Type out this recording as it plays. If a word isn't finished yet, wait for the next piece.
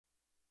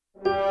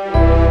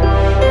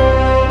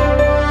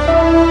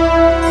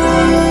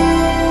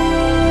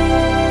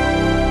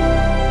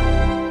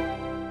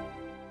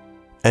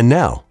And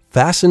now,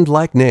 Fastened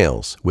Like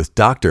Nails with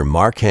Dr.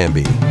 Mark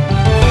Hamby.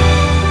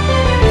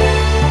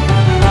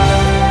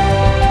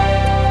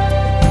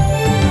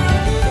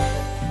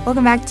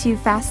 Welcome back to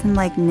Fastened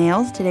Like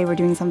Nails. Today we're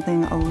doing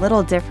something a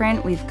little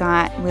different. We've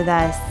got with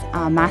us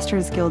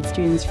Masters Guild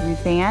students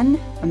Ruth Ann,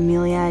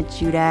 Amelia,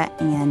 Judah,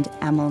 and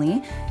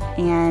Emily.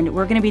 And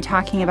we're going to be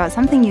talking about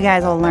something you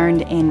guys all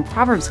learned in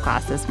Proverbs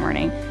class this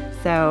morning.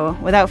 So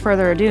without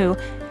further ado,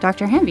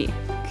 Dr. Hamby.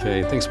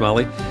 Okay, thanks,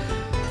 Molly.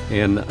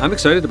 And I'm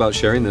excited about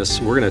sharing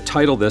this. We're going to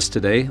title this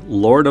today,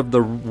 Lord of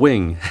the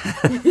Wing.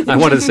 I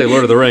wanted to say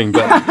Lord of the Ring,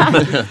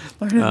 but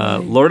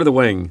Lord of the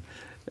Wing.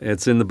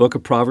 It's in the book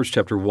of Proverbs,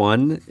 chapter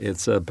 1.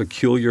 It's a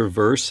peculiar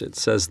verse. It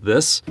says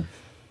this,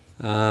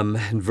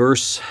 in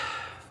verse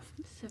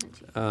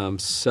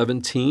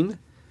 17,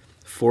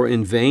 "For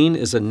in vain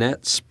is a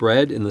net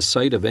spread in the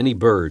sight of any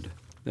bird."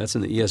 That's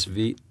in the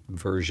ESV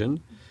version.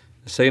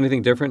 Say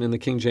anything different in the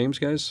King James,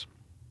 guys?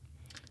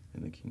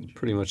 In the King James.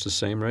 Pretty much the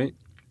same, right?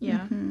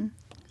 Yeah. Mm-hmm.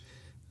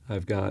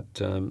 I've got,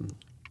 in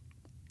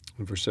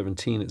verse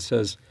 17, it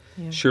says,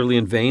 "Surely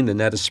in vain the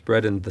net is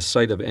spread in the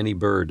sight of any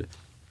bird."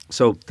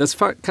 So that's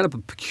kind of a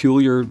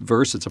peculiar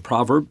verse. It's a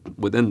proverb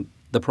within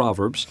the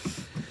Proverbs.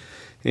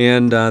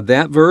 And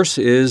that verse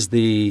is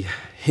the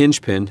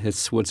hinge pin.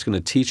 It's what's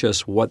going to teach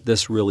us what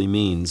this really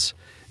means.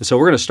 And so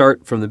we're going to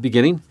start from the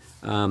beginning.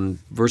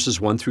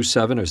 Verses 1 through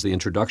 7 is the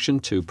introduction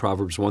to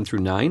Proverbs 1 through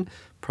 9.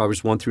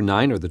 Proverbs 1 through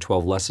 9 are the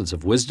 12 lessons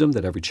of wisdom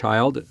that every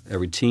child,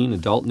 every teen,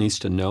 adult needs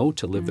to know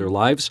to live their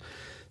lives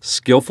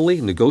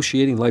skillfully,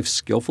 negotiating life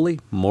skillfully,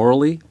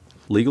 morally,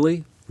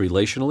 legally,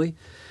 relationally.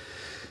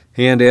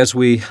 And as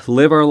we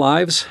live our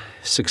lives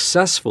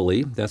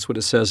successfully, that's what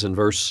it says in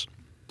verse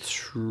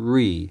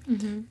 3,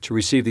 to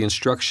receive the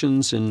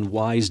instructions in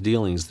wise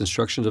dealings, the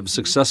instructions of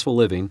successful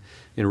living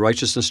in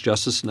righteousness,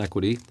 justice, and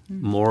equity,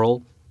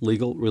 moral,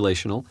 legal,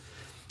 relational.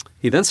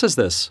 He then says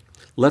this,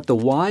 "Let the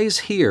wise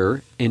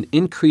hear and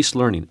increase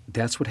learning."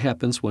 That's what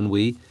happens when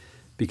we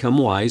become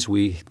wise.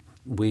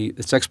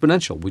 It's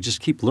exponential. We just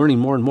keep learning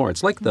more and more.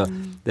 It's like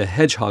the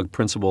hedgehog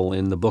principle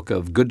in the book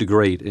of Good to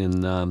Great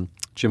in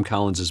Jim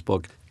Collins'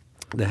 book.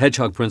 The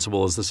hedgehog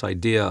principle is this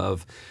idea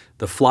of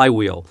the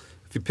flywheel.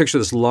 If you picture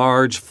this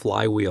large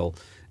flywheel,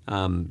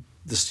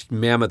 this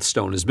mammoth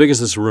stone, as big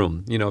as this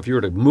room, if you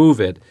were to move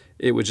it,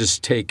 it would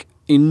just take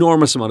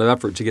enormous amount of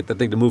effort to get that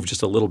thing to move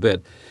just a little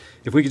bit.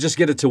 If we could just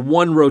get it to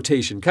one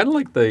rotation, kind of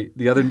like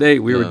the other day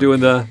we were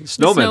doing the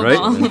snowman, right?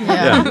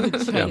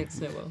 Yeah.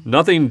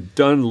 Nothing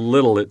done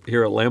little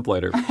here at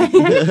Lamplighter.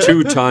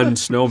 2-ton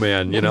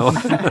snowman,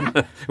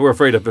 We're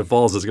afraid if it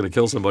falls, it's going to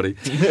kill somebody.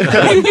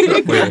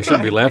 I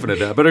shouldn't be laughing at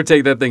that. Better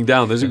take that thing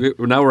down.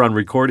 Now we're on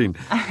recording.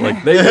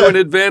 Like they knew in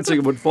advance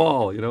it would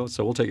fall,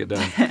 so we'll take it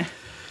down.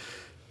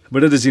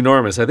 But it is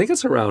enormous. I think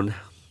it's around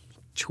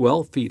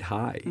 12 feet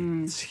high.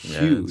 It's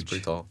huge. Yeah, it's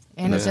pretty tall.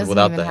 And it doesn't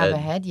without even the have head. a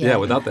head yet. Yeah,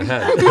 without the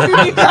head.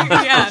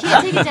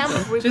 Yeah. Take it down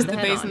before we Just put the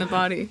head base on. and the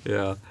body.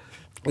 Yeah.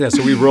 Yeah,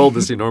 so we rolled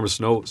this enormous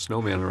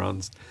snowman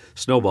around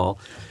Snowball.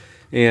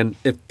 And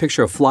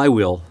picture a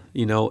flywheel,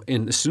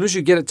 and as soon as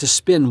you get it to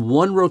spin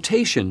one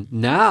rotation,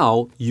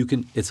 now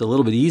it's a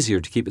little bit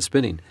easier to keep it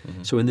spinning.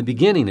 Mm-hmm. So in the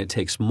beginning, it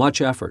takes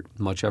much effort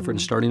in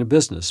starting a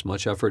business,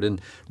 much effort in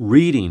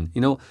reading.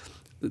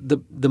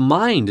 The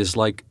mind is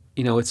like,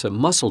 it's a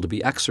muscle to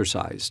be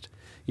exercised.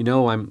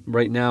 I'm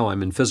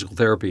in physical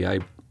therapy. I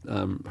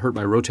hurt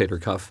my rotator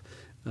cuff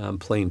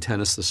playing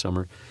tennis this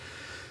summer.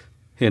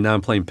 And now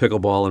I'm playing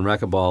pickleball and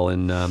racquetball,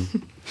 and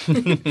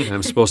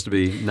I'm supposed to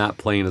be not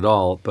playing at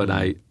all. But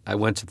I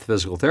went to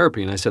physical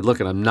therapy, and I said, look,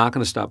 I'm not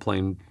going to stop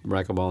playing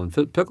racquetball and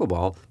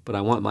pickleball, but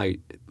I want my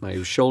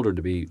shoulder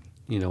to be,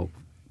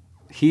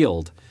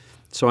 healed.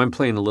 So I'm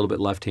playing a little bit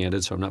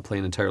left-handed, so I'm not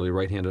playing entirely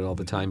right-handed all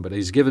the time. But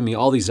he's given me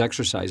all these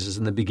exercises.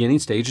 In the beginning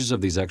stages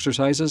of these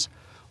exercises,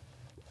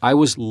 I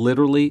was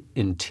literally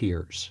in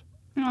tears.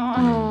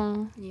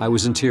 Oh. I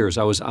was in tears.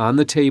 I was on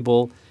the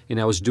table, and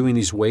I was doing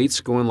these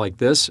weights going like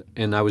this,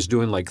 and I was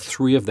doing like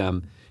 3 of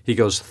them. He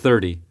goes,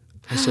 30.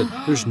 I said,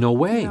 there's no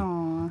way.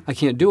 I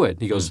can't do it.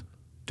 He goes,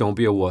 don't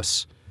be a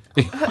wuss.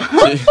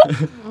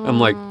 I'm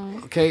like,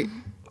 okay.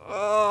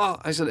 Oh.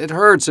 I said, it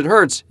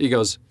hurts. He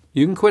goes,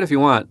 you can quit if you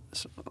want. I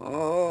said,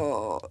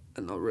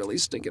 and it really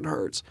stinking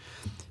hurts.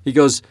 He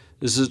goes,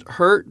 does it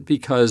hurt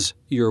because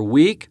you're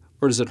weak,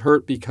 or does it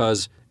hurt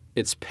because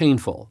it's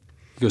painful?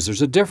 He goes,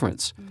 there's a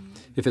difference.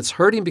 If it's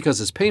hurting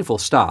because it's painful,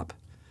 stop.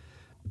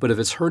 But if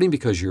it's hurting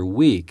because you're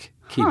weak,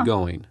 keep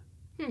going.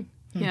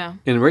 Yeah.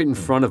 And right in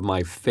front of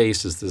my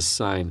face is this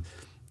sign,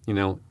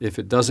 if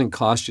it doesn't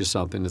cost you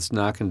something, it's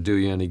not going to do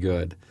you any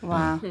good.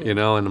 Wow. And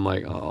I'm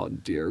like, oh,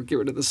 dear, get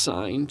rid of the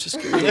sign. Just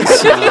get rid of the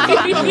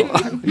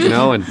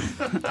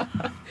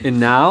sign. And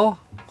now,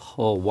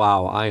 oh,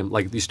 wow, I am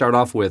like, you start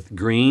off with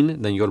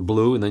green, then you go to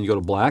blue, and then you go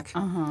to black.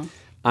 Uh-huh.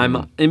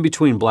 I'm in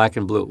between black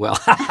and blue. Well,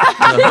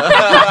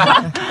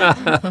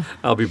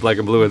 I'll be black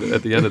and blue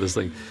at the end of this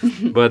thing.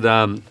 But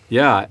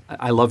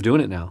I love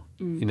doing it now.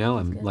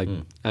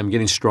 I'm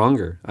getting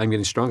stronger.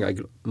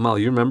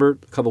 Molly, you remember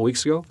a couple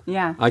weeks ago?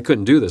 Yeah. I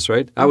couldn't do this,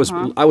 right? I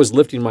was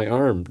lifting my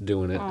arm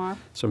doing it.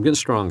 So I'm getting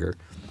stronger.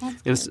 And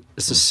it's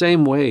the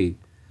same way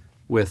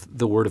with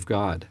the Word of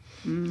God.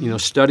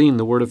 Studying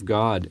the Word of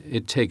God,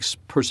 it takes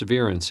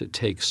perseverance. It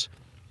takes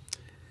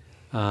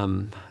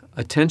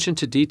attention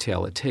to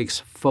detail. It takes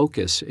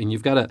focus, and you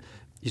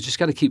just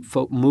got to keep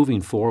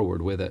moving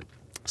forward with it.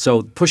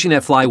 So pushing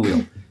that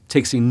flywheel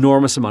takes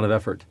enormous amount of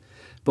effort.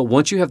 But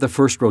once you have the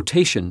first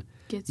rotation,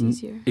 Gets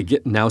easier.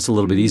 Now it's a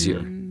little bit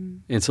easier.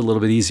 It's a little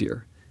bit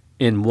easier.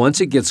 And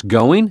once it gets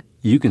going,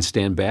 you can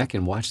stand back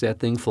and watch that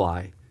thing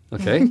fly.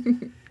 Okay?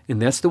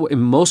 And that's the way.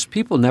 And most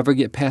people never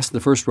get past the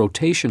first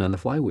rotation on the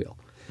flywheel.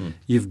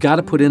 You've got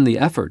to put in the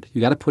effort.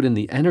 You got to put in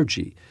the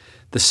energy,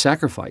 the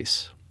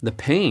sacrifice, the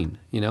pain.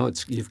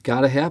 You've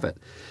got to have it.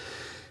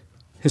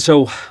 And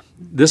so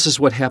this is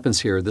what happens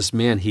here. This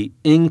man, he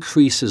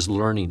increases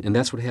learning, and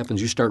that's what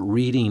happens. You start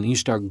reading, and you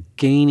start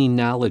gaining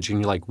knowledge, and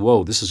you're like,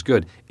 whoa, this is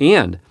good.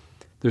 And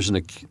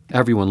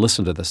everyone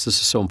listen to this.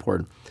 This is so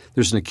important.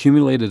 There's an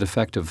accumulated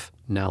effect of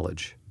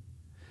knowledge.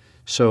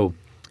 So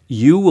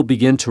you will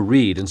begin to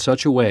read in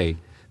such a way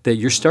that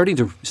you're starting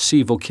to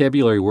see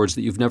vocabulary words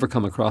that you've never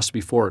come across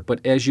before. But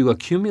as you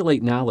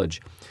accumulate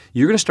knowledge,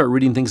 you're going to start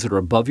reading things that are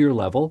above your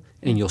level,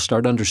 and you'll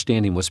start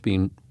understanding what's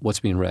being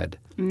read.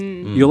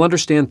 You'll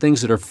understand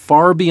things that are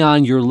far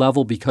beyond your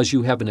level because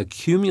you have an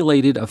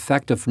accumulated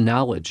effect of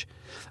knowledge.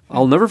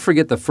 I'll never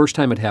forget the first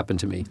time it happened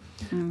to me.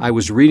 I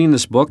was reading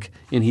this book,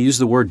 and he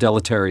used the word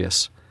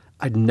deleterious.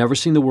 I'd never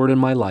seen the word in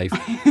my life,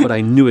 but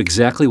I knew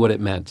exactly what it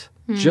meant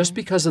just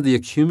because of the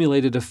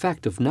accumulated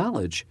effect of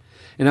knowledge.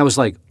 And I was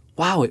like,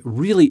 wow, it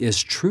really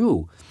is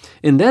true.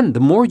 And then the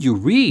more you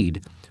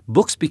read,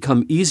 books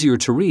become easier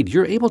to read.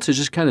 You're able to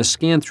just kind of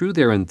scan through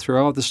there and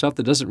throw out the stuff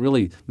that doesn't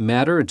really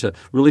matter and to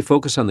really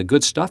focus on the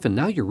good stuff. And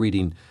now you're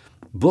reading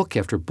book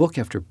after book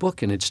after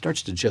book, and it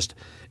starts to just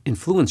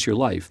influence your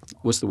life.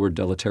 What's the word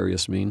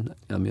deleterious mean,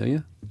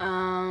 Amelia?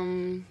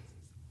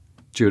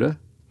 Judah?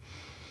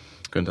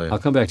 Couldn't tell you. I'll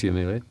come back to you,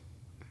 Amelia.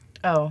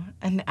 Oh,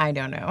 and I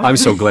don't know. I'm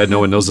so glad no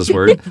one knows this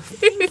word.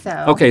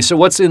 So Okay, so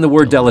what's in the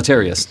word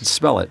deleterious?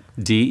 Spell it.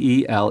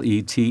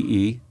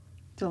 D-E-L-E-T-E.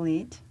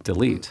 delete.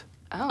 Delete.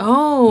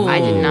 Oh. I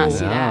did not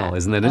see Wow, that.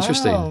 isn't that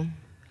interesting? Oh.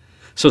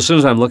 So as soon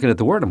as I'm looking at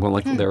the word, I'm going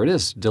like, well, there it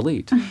is,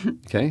 delete.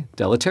 Okay,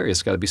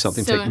 deleterious got to be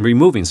something, So-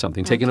 removing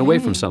something, taking away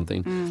from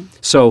something.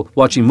 So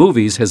watching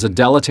movies has a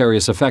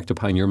deleterious effect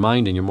upon your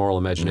mind and your moral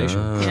imagination.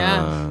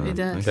 Yeah, it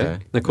does. Okay,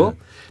 isn't that cool?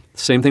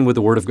 Same thing with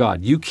the Word of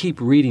God. You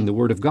keep reading the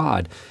Word of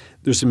God,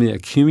 there's an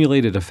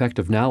accumulated effect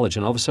of knowledge,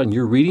 and all of a sudden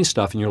you're reading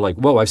stuff and you're like,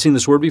 whoa, I've seen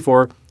this word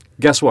before.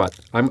 Guess what?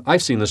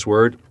 I've seen this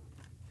word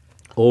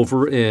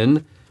over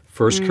in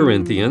 1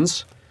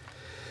 Corinthians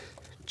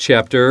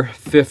chapter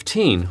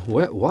 15.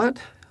 What?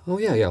 Oh,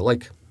 yeah.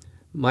 Like,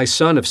 my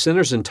son, if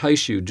sinners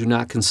entice you, do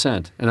not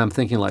consent. And I'm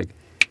thinking like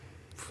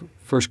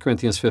 1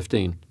 Corinthians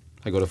 15.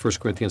 I go to 1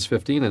 Corinthians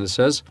 15 and it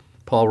says,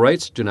 Paul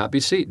writes, do not be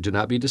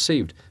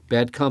deceived.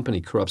 Bad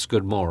company corrupts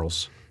good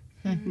morals.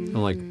 I'm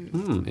like,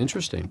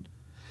 interesting.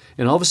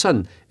 And all of a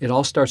sudden, it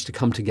all starts to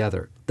come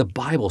together. The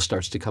Bible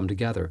starts to come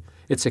together.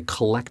 It's a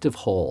collective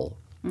whole.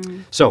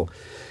 So,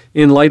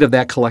 in light of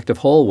that collective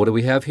whole, what do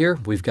we have here?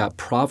 We've got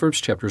Proverbs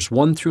chapters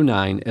 1 through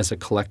 9 as a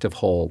collective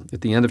whole.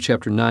 At the end of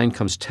chapter 9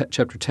 comes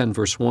chapter 10,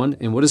 verse 1.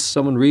 And what does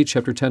someone read,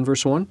 chapter 10,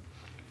 verse 1?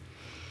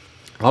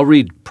 I'll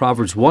read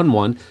Proverbs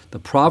 1:1. The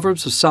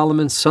Proverbs of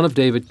Solomon, son of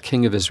David,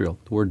 king of Israel.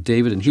 The word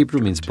David in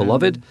Hebrew means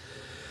beloved.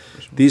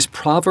 These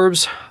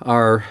Proverbs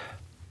are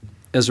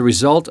as a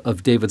result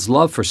of David's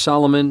love for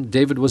Solomon.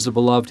 David was the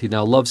beloved. He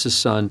now loves his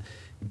son.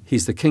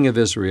 He's the king of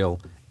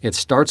Israel. It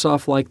starts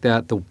off like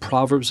that, the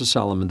Proverbs of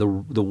Solomon,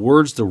 the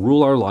words that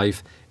rule our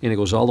life, and it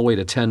goes all the way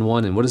to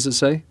 10:1. And what does it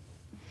say?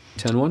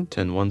 10:1?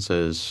 10:1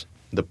 says,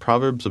 the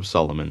Proverbs of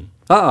Solomon.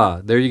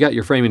 There you got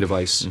your framing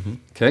device.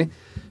 Okay?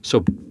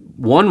 So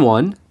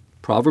 1:1,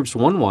 Proverbs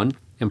 1:1,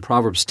 and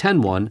Proverbs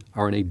 10:1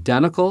 are an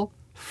identical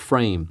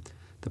frame.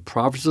 The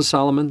Proverbs of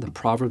Solomon, the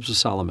Proverbs of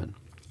Solomon.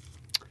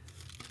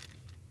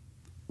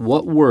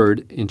 What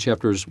word in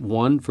chapters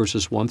 1,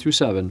 verses 1 through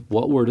 7,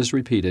 what word is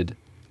repeated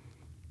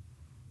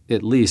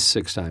at least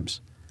 6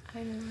 times?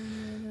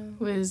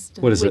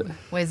 Wisdom. What is it?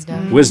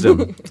 Wisdom.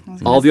 Wisdom.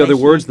 All the other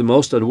words, the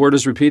most a word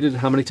is repeated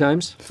how many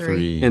times?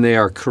 3. And they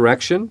are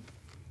correction,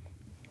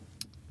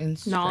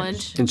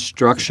 Knowledge.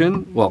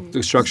 instruction,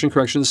 instruction,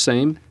 correction, the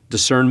same,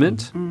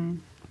 discernment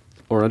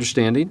or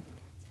understanding,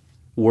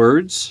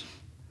 words.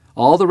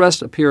 All the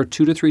rest appear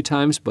 2 to 3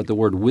 times, but the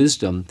word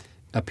wisdom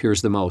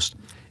appears the most.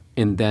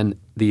 And then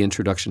the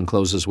introduction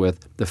closes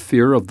with, the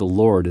fear of the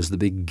Lord is the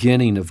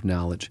beginning of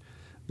knowledge.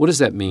 What does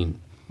that mean?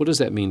 What does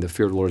that mean, the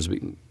fear of the Lord is the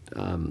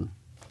beginning?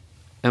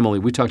 Emily,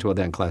 we talked about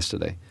that in class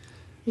today.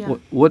 Yeah.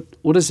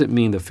 What does it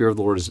mean, the fear of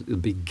the Lord is the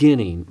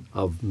beginning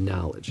of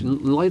knowledge?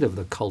 In light of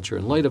the culture,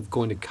 in light of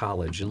going to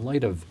college, in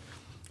light of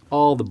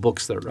all the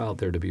books that are out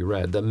there to be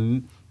read,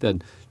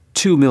 the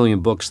 2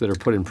 million books that are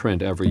put in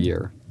print every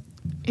year.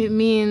 It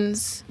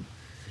means,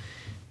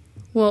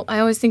 well, I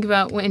always think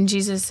about when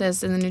Jesus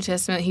says in the New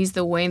Testament, he's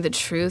the way, the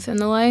truth, and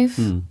the life.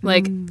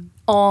 Like,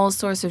 all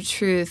source of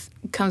truth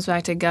comes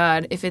back to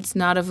God. If it's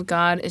not of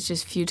God, it's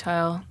just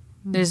futile.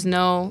 There's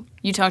no,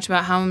 you talked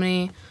about how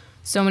many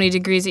so many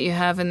degrees that you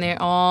have, and they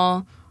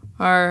all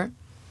are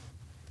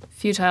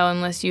futile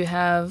unless you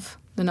have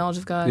the knowledge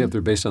of God. Yeah,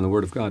 they're based on the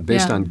Word of God,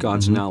 based Yeah. on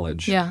God's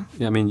knowledge. Yeah.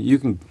 I mean, you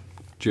can,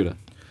 Judah.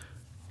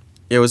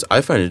 Yeah,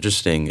 I find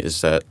interesting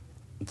is that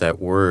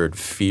word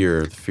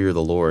fear, the fear of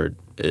the Lord,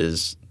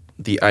 is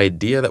the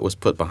idea that was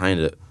put behind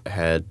it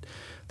had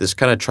this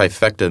kind of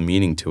trifecta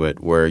meaning to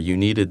it, where you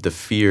needed the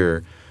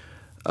fear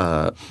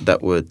that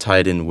would tie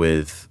it in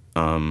with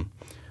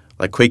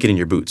like quaking in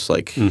your boots,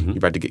 like you're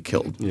about to get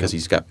killed because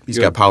he's got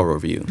power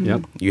over you.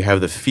 Yep. You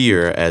have the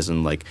fear as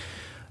in like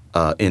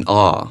in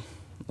awe,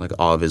 like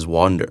awe of his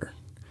wonder,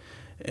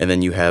 and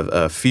then you have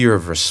a fear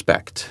of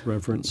respect,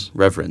 Reverence.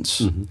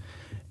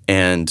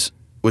 And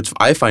which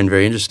I find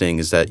very interesting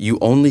is that you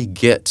only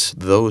get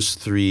those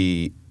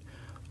three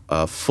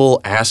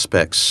full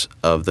aspects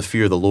of the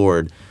fear of the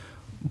Lord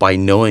by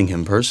knowing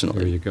him personally.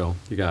 There you go.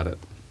 You got it.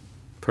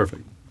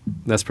 Perfect.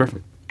 That's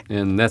perfect.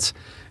 And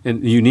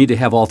you need to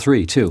have all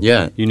three too.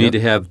 Yeah. You need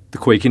to have the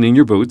quaking in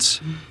your boots.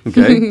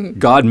 Okay.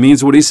 God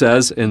means what he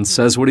says and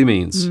says what he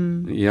means.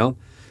 You know,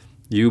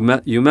 you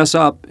mess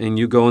up and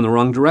you go in the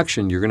wrong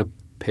direction, you're going to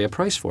pay a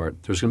price for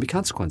it. There's going to be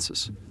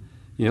consequences.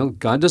 You know,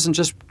 God doesn't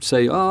just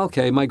say, "Oh,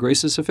 okay, my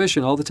grace is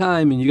sufficient all the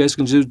time, and you guys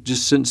can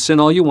just sin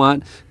all you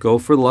want, go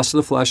for the lust of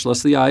the flesh,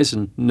 lust of the eyes,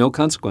 and no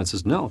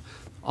consequences." No,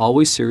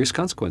 always serious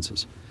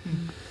consequences.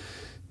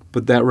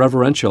 But that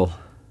reverential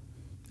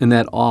and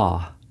that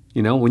awe,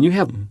 you know, when you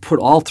have put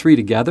all three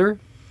together,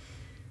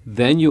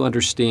 then you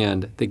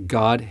understand that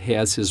God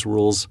has his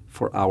rules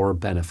for our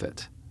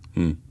benefit.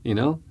 You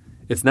know?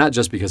 It's not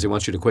just because he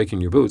wants you to quake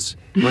in your boots.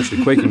 He wants you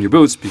to quake in your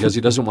boots because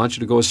he doesn't want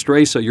you to go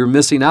astray, so you're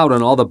missing out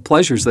on all the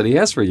pleasures that he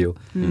has for you.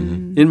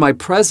 In my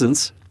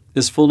presence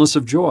is fullness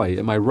of joy.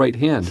 At my right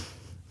hand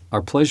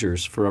are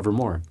pleasures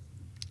forevermore.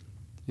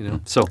 You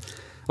know? So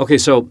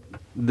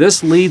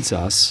this leads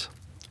us,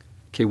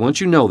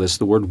 once you know this,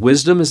 the word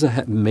wisdom is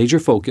a major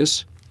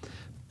focus,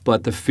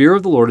 but the fear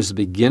of the Lord is the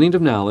beginning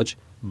of knowledge,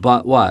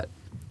 but what?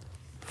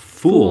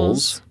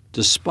 Fools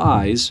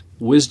despise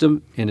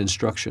wisdom and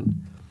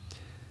instruction.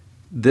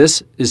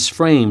 This is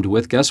framed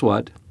with, guess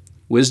what?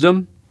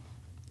 Wisdom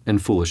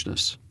and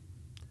foolishness.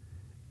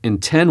 In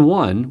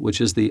 10:1, which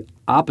is the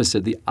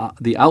opposite,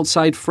 the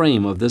outside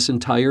frame of this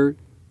entire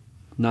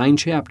 9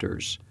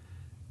 chapters,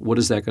 what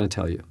is that going to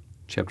tell you?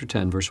 Chapter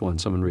 10, verse 1.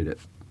 Someone read it.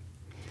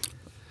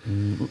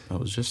 I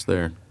was just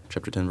there.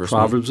 Chapter 10, verse 1.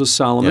 Proverbs of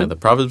Solomon. Yeah, the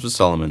Proverbs of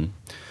Solomon.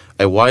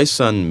 A wise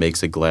son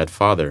makes a glad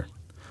father,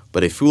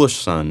 but a foolish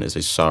son is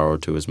a sorrow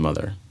to his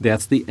mother.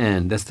 That's the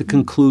end. That's the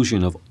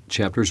conclusion of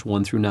chapters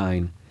 1 through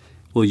 9.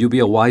 Will you be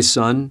a wise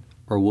son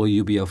or will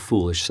you be a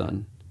foolish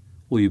son?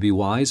 Will you be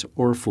wise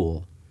or a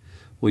fool?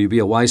 Will you be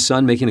a wise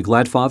son making a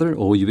glad father,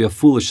 or will you be a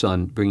foolish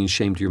son bringing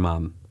shame to your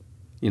mom?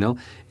 You know?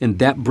 And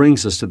that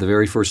brings us to the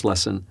very first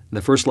lesson. And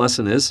the first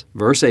lesson is,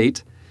 verse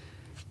 8,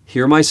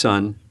 "Hear, my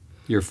son,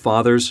 your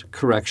father's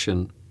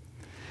correction."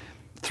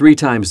 3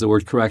 times the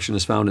word correction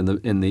is found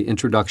in the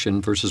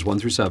introduction, verses 1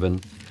 through 7.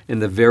 And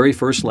the very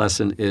first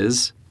lesson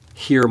is,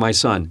 "Hear, my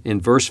son."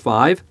 In verse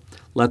 5,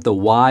 "Let the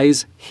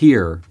wise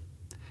hear."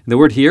 And the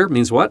word "hear"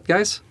 means what,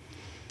 guys?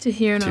 To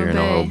hear and Hear obey.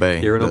 and obey.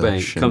 Hear and The obey.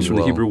 It comes from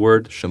the Shemuel. Hebrew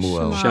word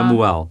Shemuel.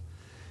 Shemuel.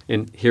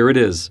 And here it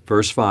is,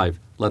 verse 5.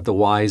 Let the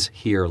wise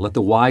hear. Let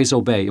the wise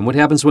obey. And what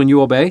happens when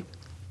you obey?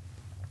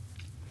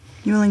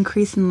 You will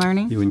increase in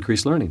learning. You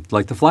increase learning,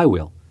 like the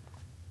flywheel.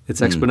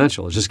 It's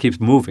exponential. It just keeps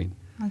moving.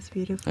 That's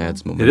beautiful.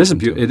 Adds It momentum is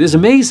to it is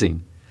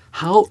amazing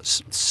how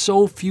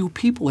so few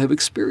people have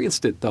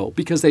experienced it, though,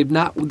 because they're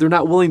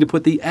not willing to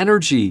put the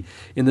energy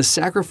and the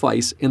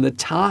sacrifice and the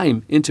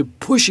time into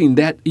pushing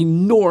that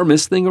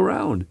enormous thing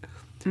around.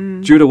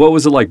 Judah, what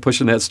was it like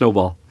pushing that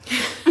snowball?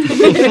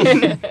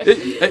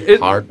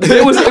 Hard.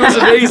 It was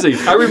amazing.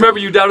 I remember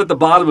you down at the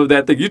bottom of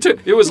that thing.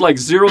 It was like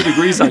 0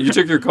 degrees out. You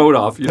took your coat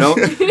off, and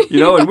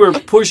we were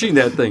pushing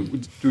that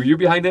thing. Were you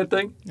behind that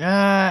thing?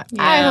 I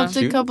helped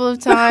a couple of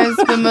times,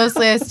 but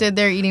mostly I stood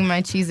there eating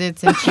my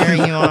Cheez-Its and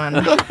cheering you on.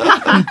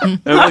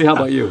 Emily, how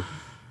about you?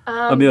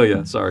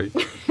 Amelia, sorry.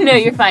 No,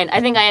 you're fine. I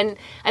think I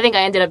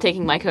ended up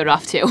taking my coat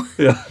off too.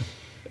 Yeah.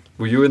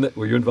 Were you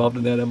involved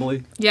in that,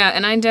 Emily? Yeah,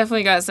 and I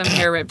definitely got some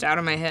hair ripped out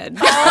of my head.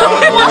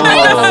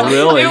 Oh,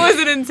 really? It was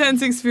an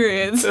intense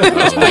experience.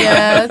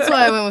 Yeah, that's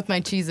why I went with my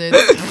Cheez-Its.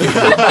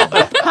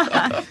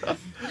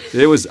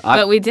 It was.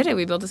 But we did it.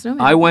 We built a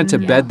snowman. I went to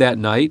bed that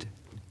night.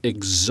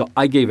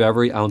 I gave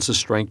every ounce of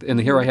strength, and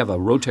here I have a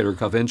rotator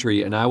cuff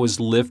injury, and I was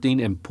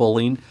lifting and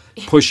pulling,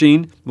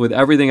 pushing with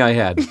everything I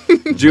had.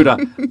 Judah,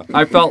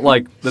 I felt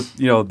like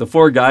the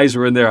 4 guys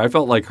were in there. I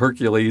felt like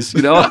Hercules.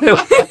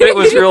 It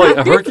was really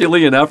a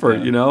Herculean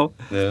effort.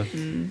 Yeah.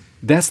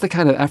 That's the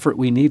kind of effort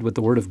we need with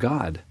the Word of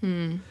God.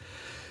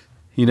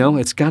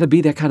 It's got to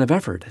be that kind of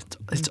effort.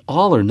 It's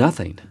all or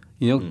nothing.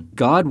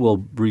 God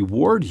will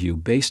reward you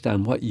based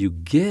on what you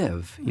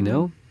give.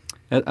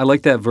 I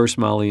like that verse,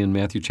 Molly, in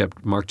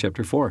Mark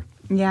chapter 4.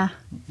 Yeah.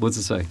 What's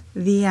it say?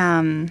 The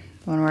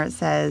one where it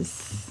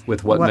says,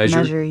 With what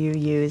measure? you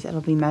use,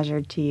 it'll be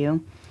measured to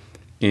you.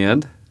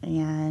 And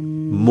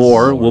And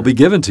more will be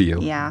given to you.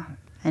 Yeah.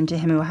 And to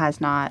him who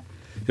has not,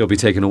 He'll be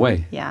taken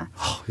away. Yeah.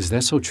 Oh, is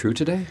that so true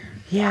today?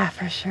 Yeah,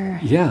 for sure.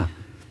 Yeah.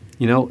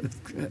 You know,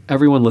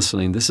 everyone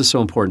listening, this is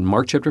so important.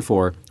 Mark chapter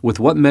 4, with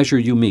what measure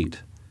you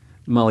meet.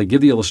 Molly,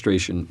 give the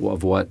illustration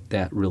of what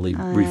that really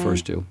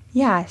refers to.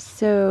 Yeah,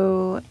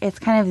 so it's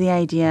kind of the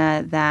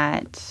idea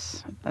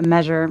that a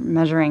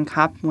measuring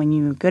cup, when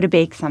you go to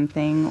bake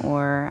something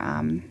or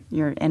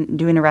you're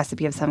doing a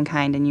recipe of some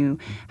kind and you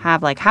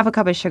have like half a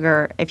cup of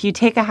sugar, if you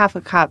take a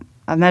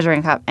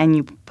measuring cup and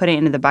you put it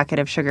into the bucket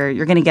of sugar,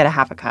 you're going to get a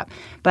half a cup.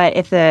 But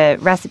if the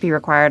recipe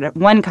required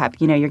 1 cup,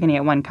 you're going to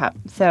get 1 cup.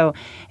 So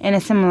in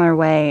a similar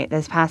way,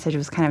 this passage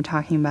was kind of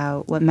talking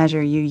about what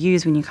measure you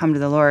use when you come to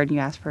the Lord. You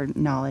ask for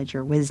knowledge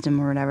or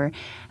wisdom or whatever.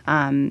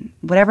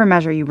 Whatever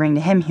measure you bring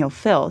to him, he'll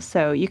fill.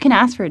 So you can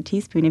ask for a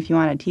teaspoon if you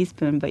want a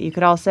teaspoon, but you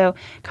could also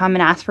come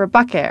and ask for a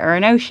bucket or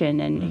an ocean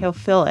and he'll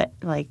fill it.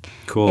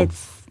 Cool.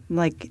 It's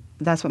like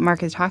that's what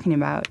Mark is talking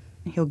about.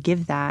 He'll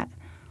give that.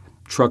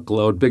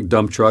 Truckload, big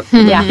dump truck,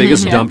 Yeah.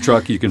 biggest dump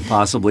truck you can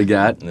possibly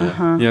get.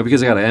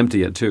 Because I got to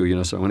empty it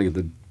too, so I'm going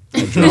to get the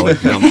hydraulic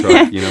dump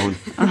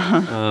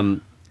truck,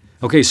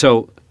 Okay,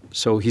 so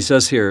he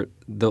says here,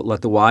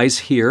 let the wise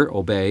hear,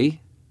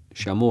 obey,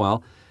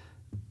 Shamuel,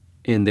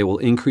 and they will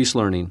increase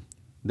learning.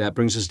 That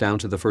brings us down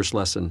to the first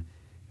lesson.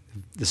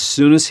 As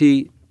soon as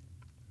he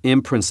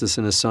imprints this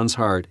in his son's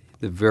heart,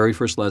 the very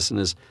first lesson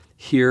is,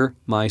 hear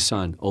my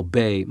son,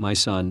 obey my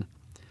son.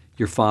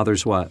 Your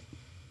father's what?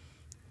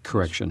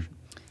 Correction.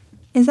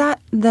 Is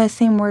that the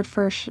same word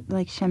for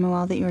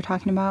Shemuel that you were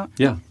talking about?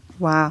 Yeah.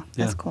 Wow,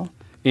 that's Yeah. cool.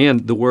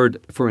 And the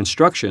word for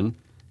instruction,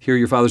 hear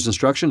your father's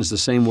instruction, is the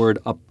same word,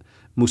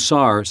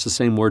 musar, is the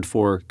same word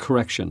for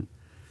correction.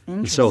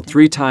 And so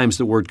 3 times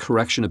the word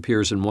correction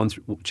appears in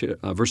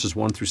verses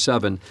 1 through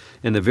 7.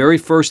 And the very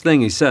first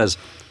thing he says,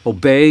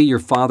 obey your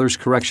father's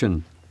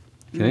correction.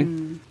 Okay?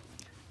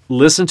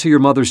 Listen to your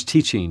mother's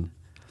teaching.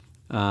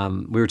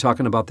 We were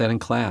talking about that in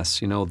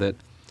class,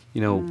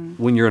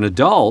 when you're an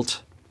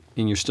adult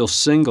and you're still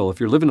single, if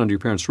you're living under your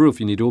parents' roof,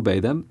 you need to obey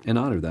them and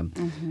honor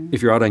them.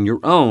 If you're out on your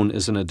own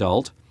as an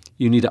adult,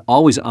 you need to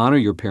always honor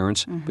your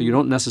parents, but you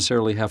don't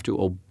necessarily have to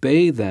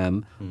obey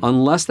them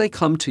unless they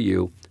come to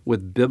you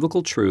with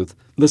biblical truth.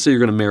 Let's say you're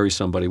going to marry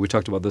somebody. We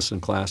talked about this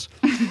in class.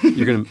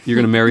 You're going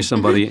to marry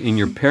somebody and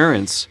your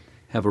parents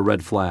have a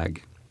red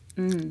flag.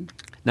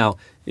 Now,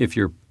 if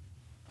your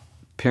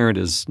parent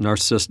is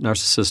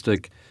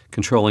narcissistic,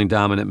 controlling,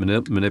 dominant,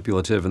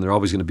 manipulative, and they're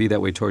always going to be that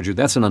way towards you,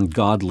 that's an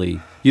ungodly.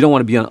 You don't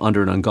want to be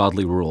under an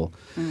ungodly rule.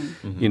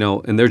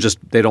 And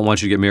they don't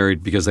want you to get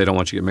married because they don't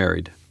want you to get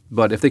married.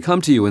 But if they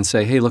come to you and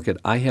say, hey, look,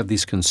 I have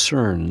these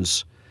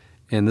concerns,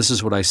 and this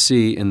is what I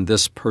see in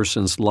this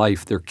person's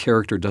life, their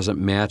character doesn't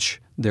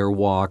match their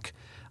walk,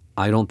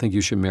 I don't think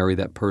you should marry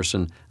that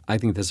person. I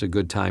think that's a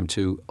good time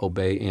to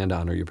obey and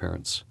honor your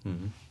parents.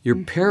 Your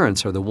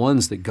parents are the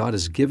ones that God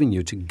has given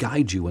you to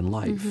guide you in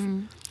life.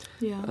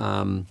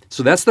 Yeah.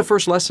 So that's the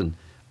first lesson.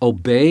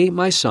 Obey,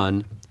 my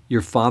son,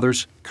 your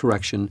father's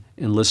correction,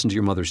 and listen to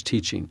your mother's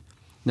teaching.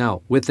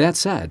 Now, with that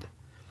said,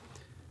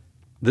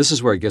 this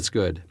is where it gets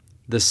good.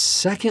 The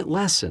second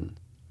lesson,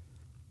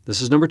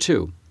 this is number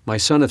 2. My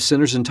son, if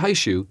sinners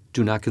entice you,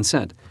 do not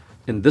consent.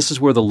 And this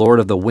is where the Lord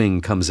of the Wing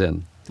comes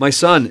in. My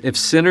son, if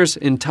sinners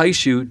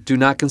entice you, do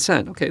not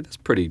consent. Okay, that's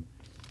pretty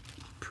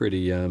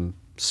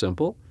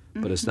simple,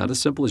 but it's not as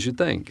simple as you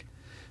think.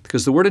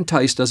 Because the word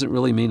entice doesn't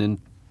really mean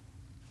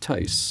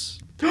entice.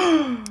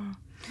 Molly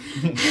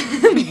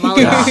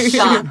is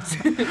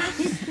shocked.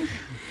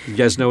 You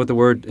guys know what the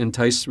word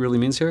entice really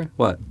means here?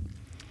 What?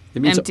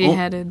 It means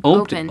empty-headed.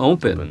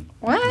 Open.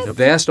 What? A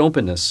vast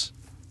openness.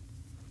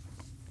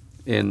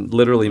 And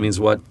literally means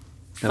what?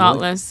 Emily?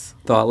 Thoughtless.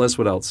 Thoughtless.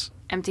 What else?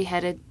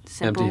 Empty-headed,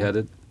 simple.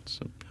 Empty-headed.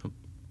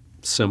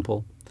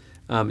 Simple.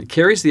 It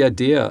carries the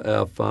idea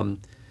of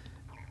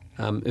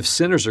if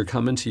sinners are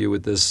coming to you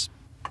with this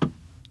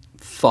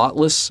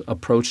thoughtless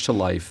approach to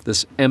life,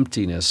 this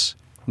emptiness,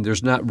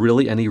 there's not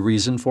really any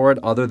reason for it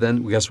other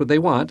than, guess what they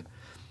want?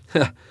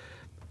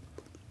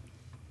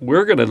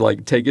 We're going to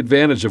take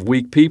advantage of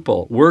weak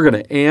people. We're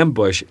going to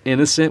ambush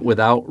innocent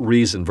without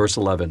reason. Verse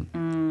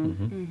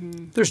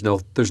 11. There's no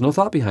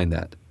thought behind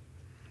that.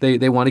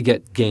 They want to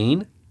get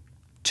gain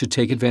to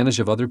take advantage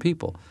of other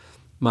people.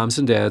 Moms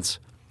and dads,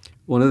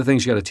 one of the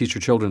things you got to teach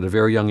your children at a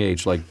very young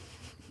age, like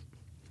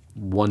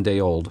 1 day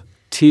old,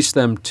 teach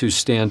them to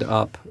stand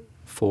up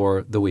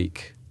for the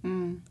weak.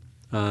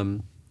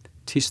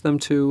 Teach them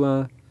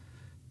to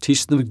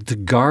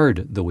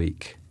guard the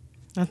weak.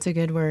 That's a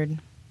good word.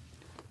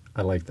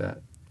 I like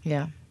that.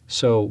 Yeah.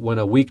 So when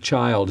a weak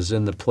child is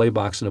in the play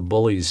box and a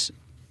bully's,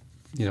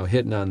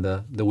 hitting on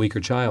the weaker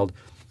child,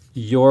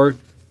 your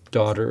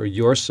daughter or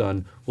your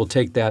son will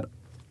take that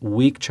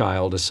weak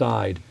child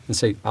aside and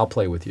say, "I'll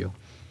play with you.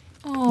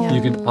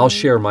 Oh. I'll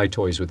share my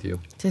toys with you."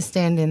 To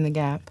stand in the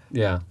gap.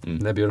 Yeah, isn't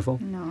that beautiful?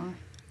 No.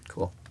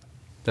 Cool.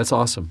 That's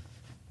awesome.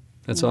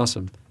 That's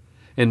awesome.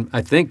 And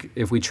I think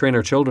if we train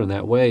our children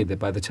that way, that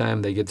by the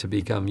time they get to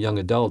become young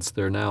adults,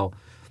 they're now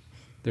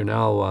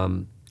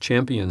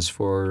champions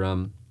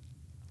for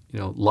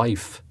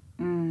life.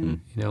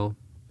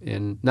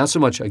 And not so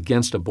much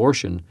against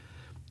abortion,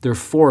 They're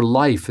for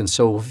life. And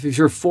so if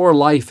you're for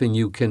life and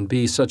you can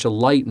be such a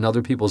light in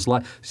other people's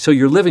life, so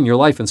you're living your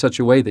life in such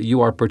a way that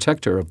you are a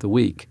protector of the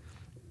weak,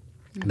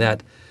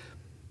 that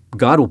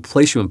God will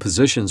place you in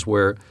positions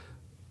where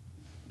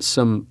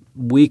some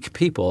weak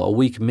people, a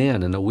weak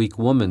man and a weak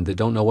woman that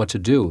don't know what to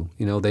do,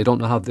 they don't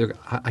know how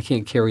I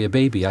can't carry a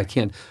baby. I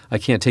can't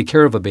take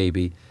care of a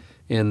baby.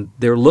 And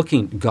they're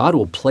looking, God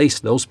will place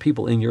those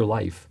people in your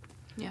life.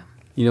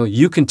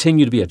 You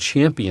continue to be a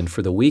champion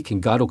for the weak,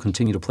 and God will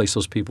continue to place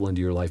those people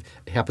into your life.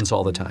 It happens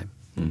all the time.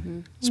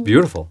 Mm-hmm. It's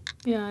beautiful.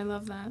 Yeah, I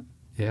love that.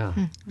 Yeah.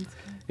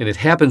 And it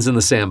happens in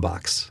the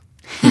sandbox.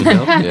 Your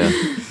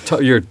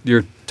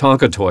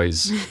Tonka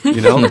toys,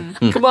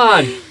 Come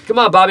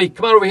on, Bobby,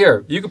 come on over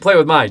here. You can play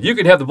with mine. You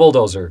can have the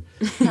bulldozer,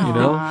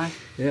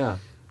 Yeah.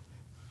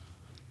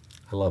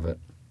 I love it.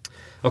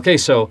 Okay,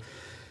 so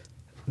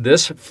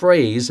this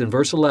phrase in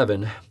verse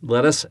 11,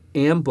 let us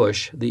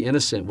ambush the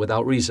innocent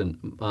without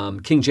reason.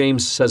 King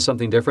James says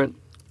something different.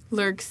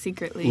 Lurk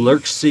secretly.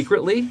 Lurk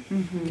secretly.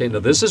 Mm-hmm. Okay, now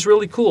this is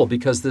really cool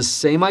because this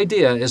same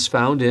idea is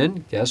found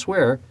in, guess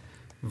where?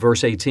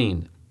 Verse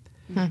 18.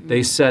 Mm-hmm.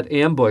 They set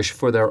ambush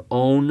for their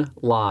own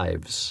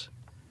lives.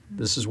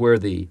 This is where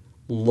the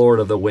Lord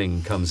of the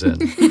Wing comes in.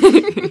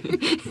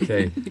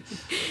 Okay.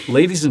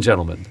 Ladies and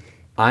gentlemen,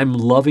 I'm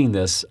loving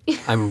this.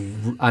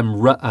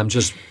 I'm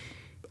just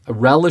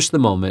relish the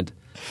moment,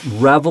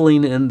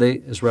 reveling in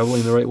is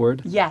reveling the right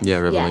word? Yes. Yeah,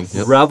 reveling. Yes.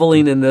 Yep.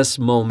 Reveling in this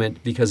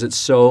moment because it's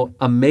so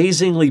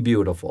amazingly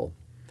beautiful.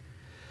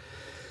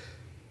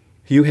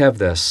 You have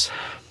this.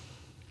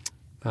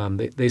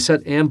 They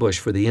set ambush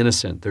for the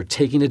innocent. They're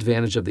taking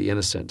advantage of the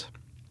innocent.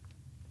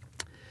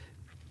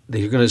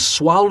 They're going to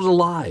swallow it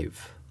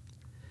alive.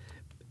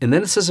 And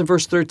then it says in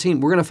verse 13,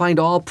 we're going to find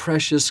all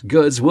precious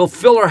goods. We'll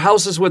fill our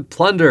houses with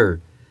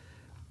plunder.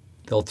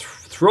 They'll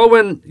throw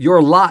in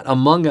your lot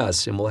among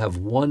us, and we'll have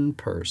one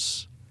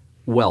purse,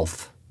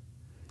 wealth.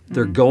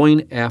 They're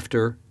going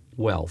after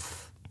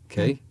wealth,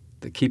 okay?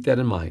 Keep that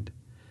in mind.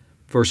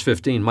 Verse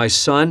 15, my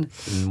son,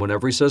 and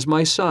whenever he says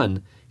my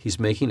son, he's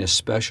making a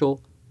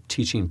special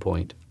teaching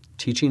point,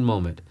 teaching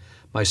moment.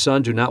 My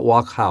son, do not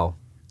walk how?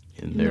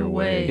 In their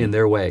way. In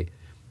their way.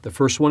 The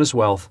first one is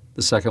wealth.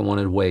 The second one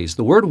is ways.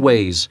 The word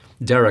ways,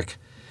 Derek,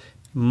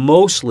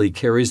 mostly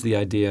carries the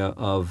idea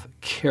of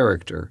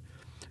character.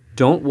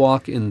 Don't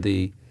walk in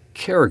the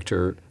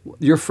character.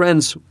 Your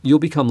friends, you'll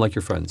become like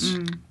your friends.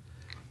 Mm.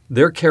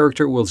 Their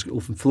character will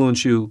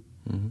influence you,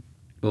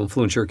 will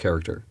influence your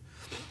character.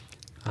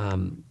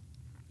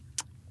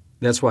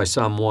 That's why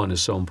Psalm 1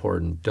 is so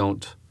important.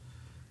 Don't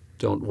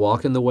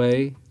walk in the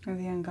way. Of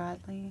the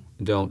ungodly.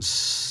 Don't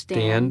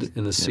stand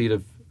in the seat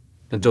of,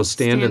 and don't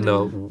stand in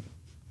the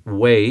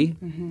way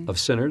of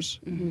sinners,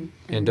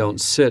 and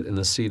don't sit in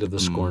the seat of the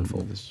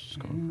scornful.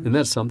 Isn't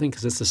that something?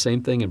 Because it's the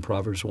same thing in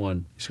Proverbs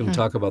 1. He's going to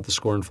talk about the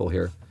scornful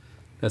here.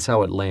 That's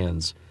how it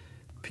lands.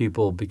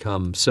 People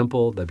become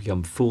simple. They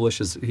become foolish.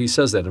 He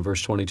says that in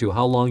verse 22.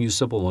 How long, you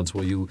simple ones,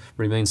 will you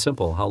remain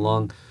simple? How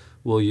long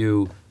will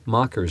you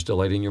mockers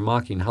delight in your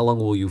mocking? How long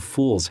will you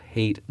fools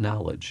hate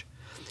knowledge?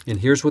 And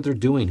here's what they're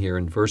doing here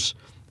in verses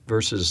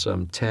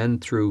 10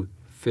 through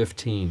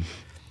 15.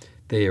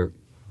 They are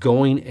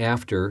going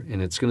after,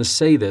 and it's going to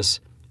say this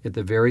at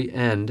the very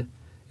end.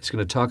 It's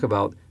going to talk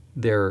about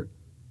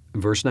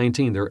verse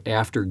 19, they're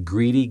after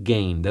greedy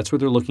gain. That's what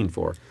they're looking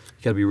for.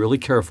 You got to be really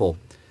careful.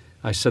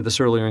 I said this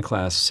earlier in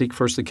class. Seek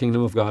first the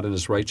kingdom of God and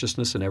his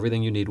righteousness, and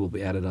everything you need will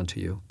be added unto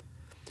you.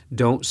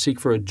 Don't seek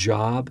for a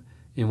job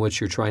in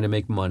which you're trying to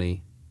make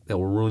money that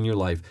will ruin your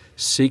life.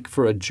 Seek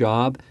for a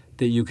job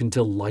that you can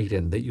delight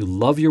in, that you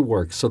love your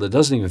work so that it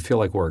doesn't even feel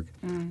like work.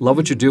 Love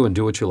what you do and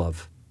do what you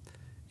love.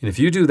 And if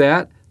you do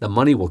that, the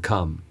money will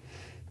come.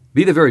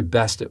 Be the very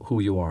best at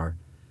who you are.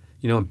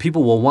 And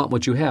people will want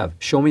what you have.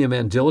 Show me a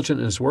man diligent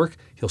in his work,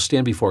 he'll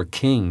stand before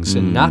kings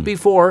and not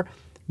before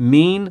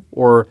mean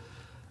or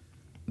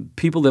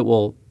people that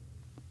will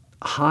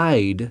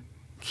hide,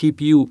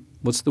 keep you,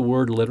 what's the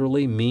word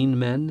literally? Mean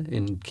men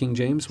in King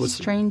James?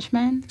 Strange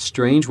men.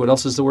 Strange. What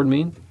else does the word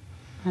mean?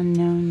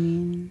 Unknown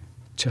mean.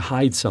 To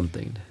hide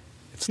something.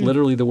 It's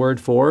literally the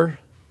word for,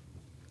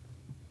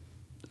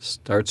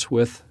 starts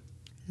with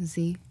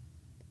Z.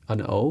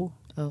 An O?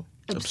 Oh.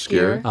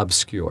 Obscure.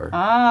 Obscure.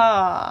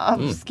 Ah,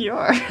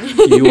 obscure.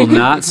 You will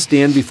not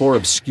stand before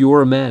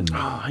obscure men.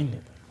 Oh, I knew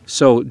that.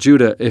 So,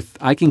 Judah, if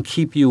I can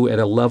keep you at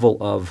a level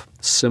of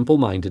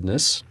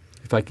simple-mindedness,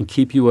 if I can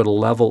keep you at a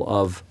level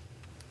of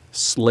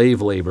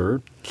slave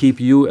labor, keep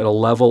you at a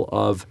level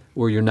of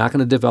where you're not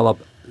going to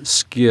develop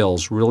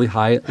skills, really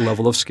high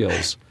level of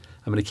skills,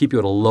 I'm going to keep you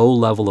at a low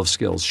level of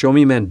skills. Show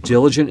me a man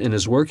diligent in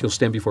his work, he'll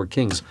stand before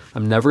kings.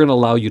 I'm never going to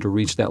allow you to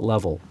reach that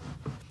level.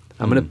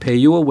 I'm going to pay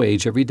you a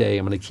wage every day.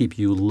 I'm going to keep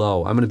you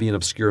low. I'm going to be an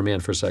obscure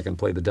man for a second,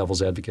 play the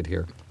devil's advocate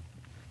here.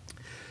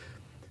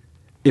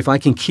 If I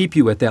can keep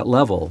you at that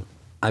level,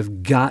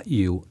 I've got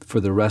you for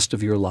the rest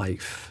of your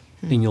life,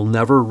 and you'll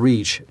never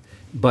reach.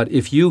 But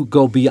if you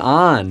go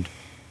beyond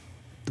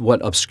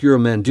what obscure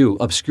men do,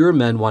 obscure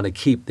men want to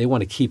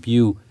keep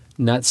you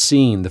not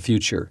seeing the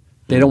future.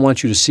 They don't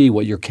want you to see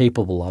what you're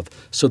capable of,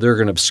 so they're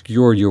going to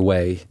obscure your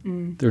way.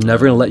 They're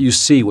never going to let you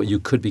see what you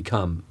could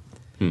become.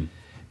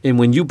 And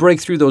when you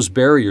break through those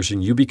barriers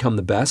and you become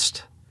the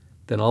best,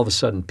 then all of a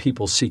sudden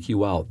people seek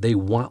you out. They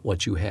want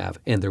what you have,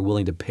 and they're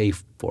willing to pay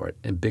for it,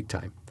 and big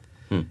time.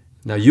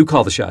 Now you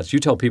call the shots. You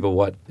tell people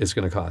what it's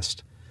going to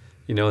cost.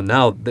 You know,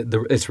 now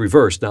it's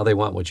reversed. Now they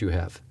want what you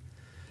have.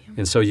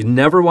 And so you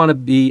never want to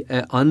be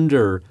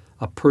under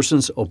a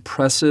person's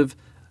oppressive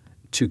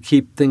to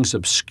keep things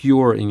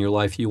obscure in your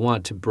life. You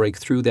want to break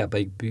through that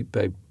by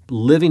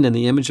living in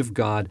the image of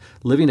God,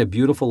 living a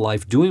beautiful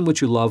life, doing what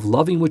you love,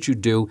 loving what you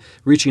do,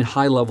 reaching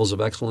high levels of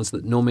excellence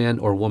that no man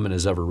or woman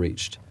has ever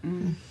reached.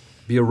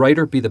 Be a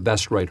writer, be the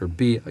best writer.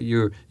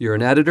 You're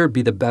an editor,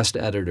 be the best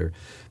editor.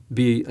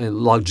 Be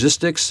in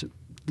logistics,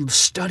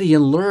 study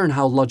and learn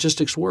how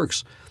logistics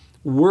works.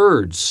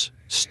 Words,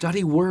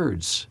 study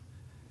words.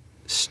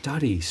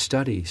 Study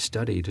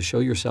to show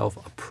yourself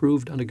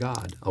approved unto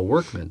God. A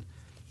workman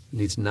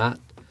needs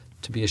not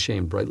to be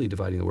ashamed, rightly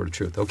dividing the word of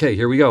truth. Okay,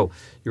 here we go.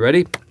 You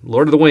ready?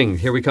 Lord of the Wing,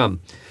 here we come.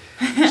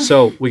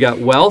 So we got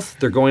wealth.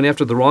 They're going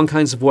after the wrong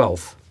kinds of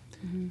wealth.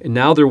 And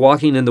now they're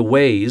walking in the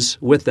ways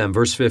with them.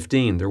 Verse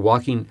 15, they're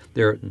walking,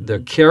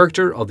 the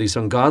character of these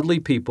ungodly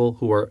people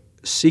who are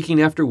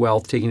seeking after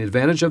wealth, taking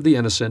advantage of the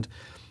innocent.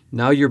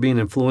 Now you're being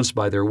influenced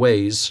by their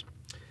ways.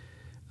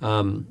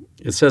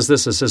 It says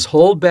this, it says,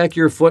 hold back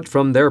your foot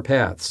from their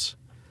paths.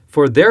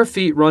 For their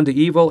feet run to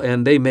evil,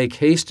 and they make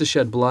haste to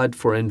shed blood.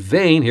 For in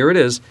vain, here it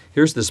is,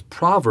 here's this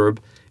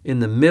proverb in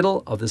the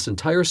middle of this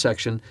entire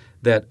section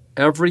that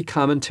every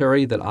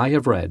commentary that I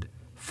have read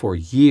for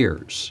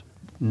years,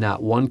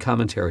 not one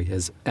commentary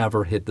has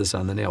ever hit this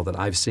on the nail that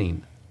I've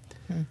seen.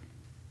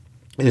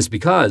 And it's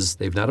because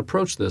they've not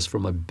approached this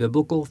from a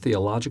biblical,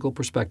 theological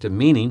perspective,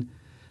 meaning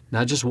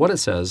not just what it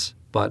says,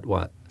 but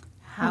what?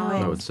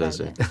 How it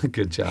says it.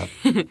 Good job.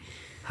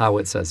 How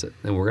it says it.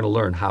 And we're going to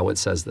learn how it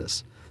says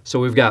this. So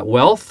we've got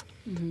wealth,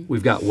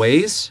 we've got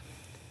ways,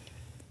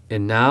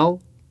 and now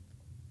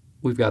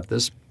we've got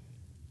this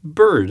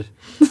bird.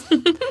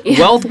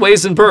 Wealth,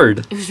 ways, and bird.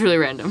 It was really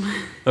random.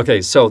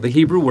 Okay, so the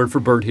Hebrew word for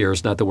bird here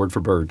is not the word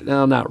for bird.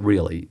 No, not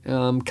really.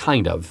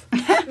 Kind of.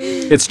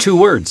 It's two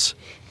words.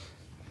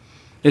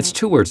 It's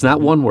two words,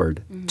 not one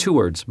word. Two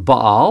words.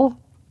 Baal.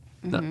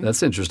 No,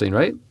 that's interesting,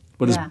 right?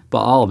 What does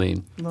Baal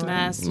mean?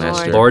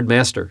 Master. Lord,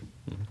 master.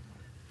 And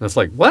it's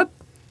like, what?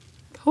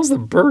 How's the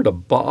bird a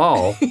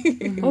Baal?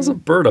 How's a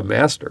bird a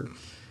master?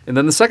 And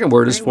then the second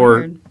word is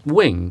for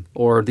wing,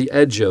 or the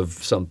edge of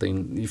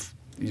something.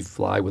 You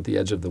fly with the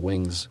edge of the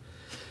wings.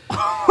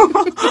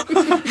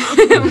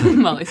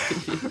 Molly's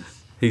confused.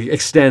 He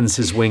extends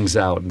his wings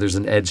out, and there's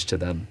an edge to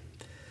them.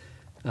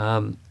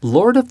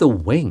 Lord of the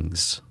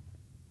Wings.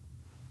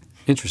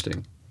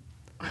 Interesting.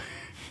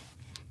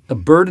 A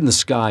bird in the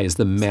sky is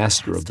the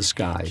master of the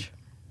sky.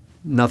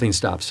 Nothing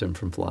stops him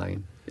from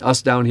flying.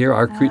 Us down here,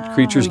 our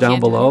creatures down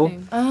below.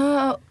 Isn't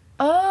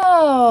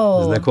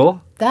that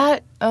cool?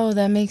 That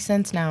makes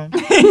sense now.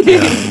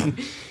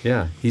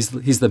 Yeah. He's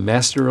the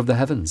master of the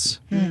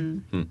heavens.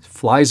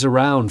 Flies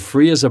around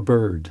free as a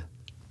bird.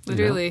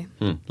 Literally.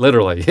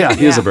 Literally, yeah,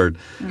 he is a bird.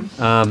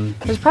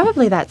 There's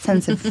probably that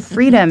sense of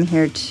freedom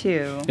here,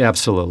 too.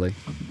 Absolutely.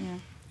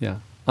 Yeah.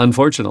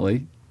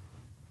 Unfortunately,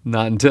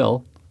 not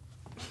until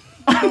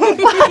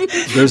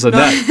there's a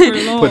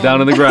net put down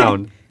on the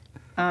ground.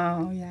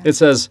 Oh, yeah.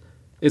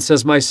 It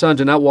says, my son,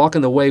 do not walk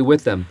in the way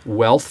with them.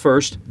 Wealth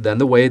first, then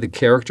the way, the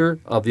character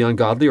of the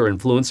ungodly or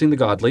influencing the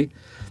godly.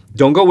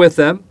 Don't go with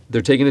them.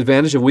 They're taking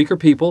advantage of weaker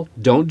people.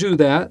 Don't do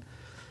that.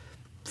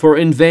 For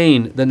in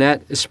vain the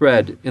net is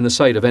spread in the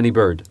sight of any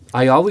bird.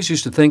 I always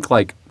used to think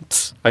like,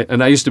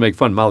 and I used to make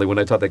fun, Molly, when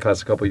I taught that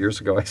class a couple of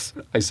years ago.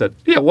 I said,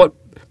 yeah, what?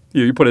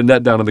 You put a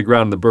net down on the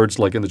ground and the bird's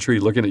like in the tree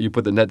looking at you,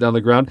 put the net down on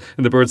the ground,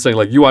 and the bird's saying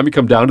like, you want me to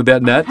come down to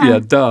that net? Yeah,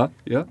 duh.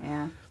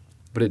 Yeah.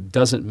 But it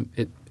doesn't,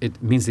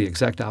 it means the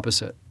exact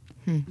opposite.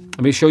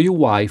 Let me show you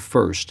why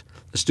first.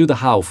 Let's do the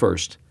how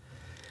first.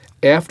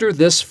 After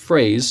this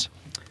phrase,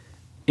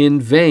 in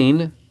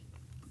vain,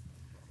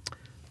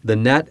 the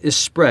net is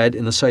spread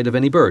in the sight of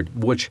any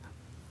bird, which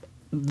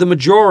the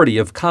majority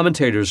of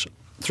commentators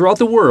throughout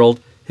the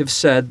world have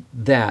said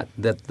that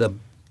the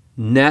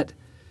net,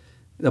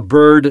 the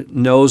bird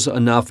knows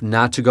enough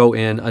not to go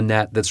in a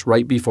net that's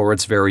right before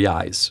its very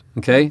eyes,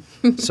 okay?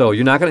 So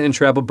you're not going to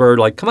entrap a bird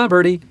like, come on,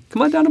 birdie,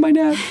 come on down to my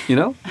net, you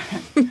know?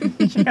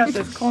 Check out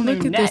this cool new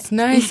Look at net. this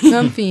nice,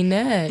 comfy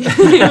net.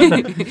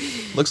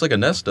 Looks like a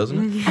nest,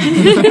 doesn't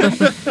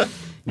it?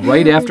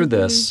 Right after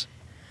this,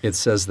 it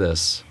says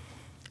this.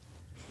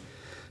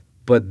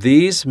 But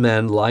these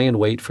men lie in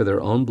wait for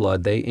their own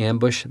blood. They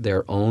ambush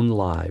their own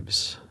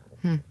lives.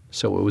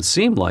 So it would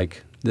seem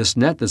like this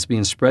net that's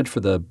being spread for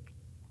the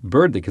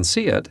bird that can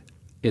see it,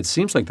 it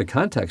seems like the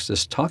context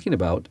is talking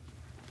about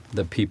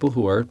the people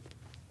who are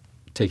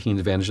taking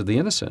advantage of the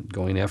innocent,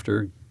 going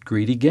after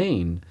greedy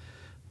gain,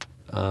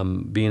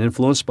 being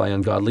influenced by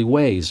ungodly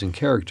ways and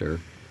character,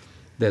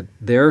 that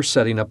they're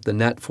setting up the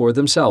net for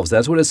themselves.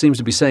 That's what it seems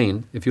to be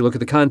saying if you look at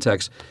the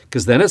context,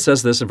 because then it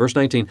says this in verse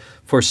 19,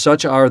 for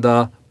such are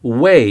the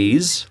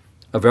ways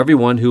of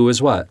everyone who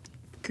is what?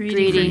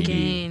 Greedy.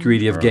 Gain.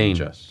 Greedy of gain.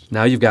 Unjust.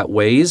 Now you've got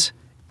ways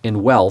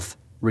and wealth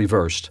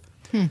reversed.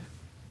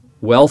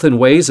 Wealth and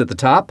ways at the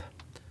top,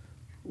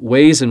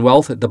 ways and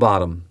wealth at the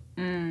bottom.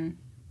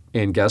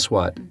 And guess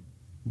what?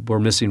 We're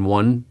missing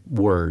one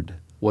word.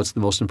 What's the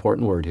most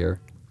important word here?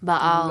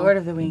 Baal. Lord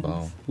of the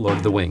Wings. Lord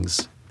of the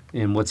Wings.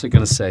 And what's it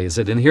going to say? Is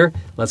it in here?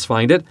 Let's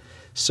find it.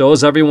 So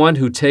is everyone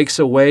who takes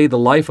away the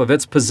life of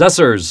its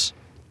possessors.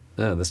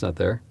 That's not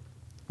there.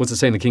 What's it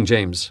say in the King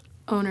James?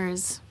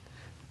 Owners.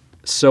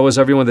 So is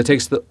everyone that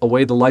takes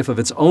away the life of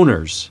its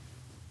owners.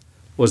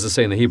 What does it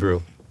say in the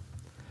Hebrew?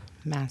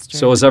 Master.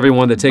 So is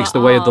everyone that takes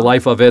away the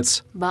life of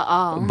its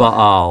Baal.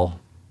 Baal.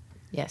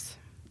 Yes.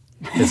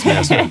 Its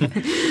master.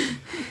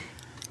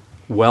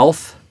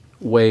 Wealth,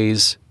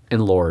 ways,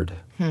 and Lord.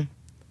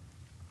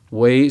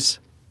 Ways,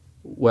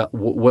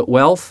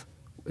 wealth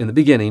in the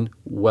beginning,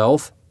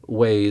 wealth,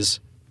 ways,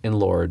 and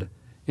Lord.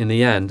 In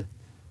the end,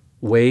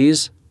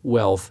 ways,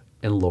 wealth,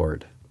 and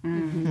Lord.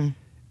 And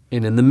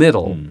in the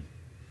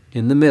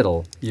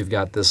middle, you've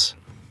got this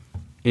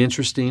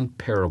interesting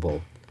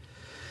parable.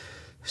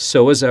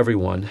 So is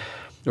everyone,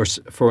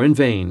 for in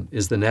vain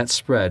is the net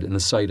spread in the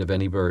sight of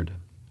any bird.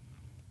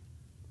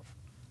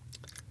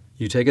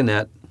 You take a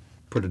net,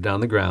 put it down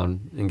the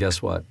ground, and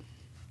guess what?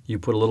 You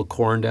put a little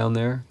corn down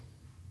there,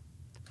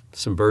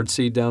 some bird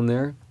seed down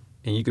there,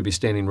 and you could be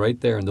standing right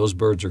there, and those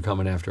birds are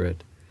coming after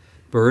it.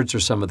 Birds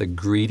are some of the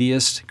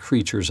greediest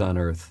creatures on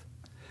earth.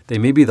 They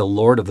may be the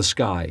Lord of the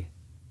sky,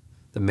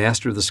 the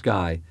master of the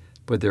sky,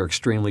 but they're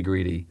extremely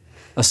greedy.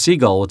 A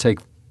seagull will take,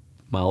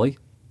 Molly,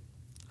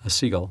 a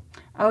seagull.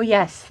 Oh,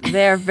 yes.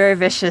 They're very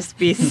vicious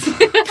beasts.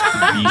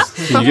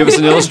 Can you give us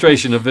an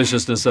illustration of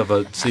viciousness of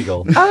a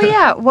seagull? Oh,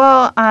 yeah.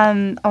 Well,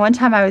 one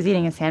time I was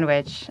eating a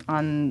sandwich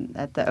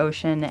at the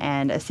ocean,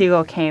 and a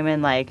seagull came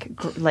and,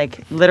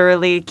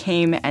 literally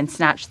came and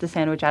snatched the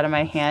sandwich out of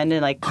my hand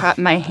and, cut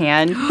my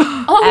hand.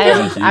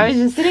 I was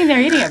just sitting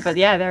there eating it. But,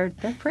 yeah, they're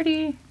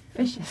pretty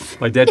vicious.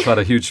 My dad caught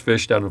a huge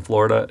fish down in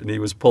Florida, and he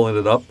was pulling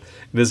it up.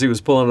 And as he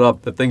was pulling it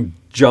up, the thing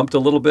jumped a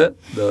little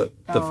bit, the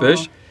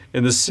fish.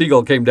 And the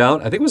seagull came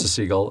down, I think it was a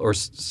seagull or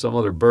some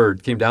other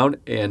bird, came down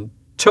and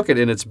took it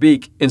in its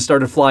beak and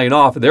started flying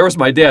off. And there was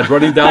my dad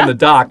running down the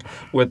dock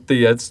with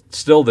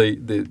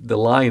the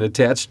line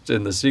attached,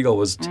 and the seagull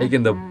was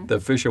taking the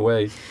fish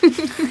away.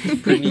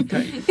 Pretty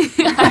tight.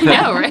 I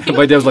know, right?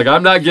 My dad was like,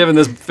 I'm not giving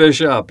this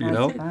fish up, you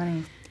know? That's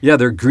funny. Yeah,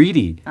 they're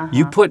greedy.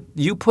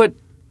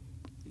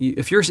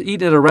 If you're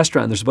eating at a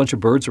restaurant and there's a bunch of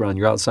birds around,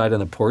 you're outside on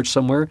the porch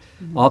somewhere,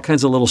 all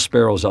kinds of little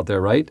sparrows out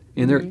there, right?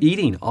 And they're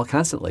eating all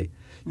constantly.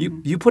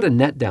 You put a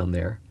net down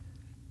there,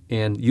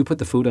 and you put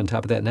the food on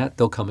top of that net,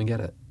 they'll come and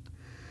get it.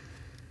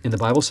 And the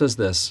Bible says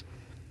this,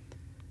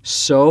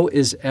 so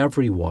is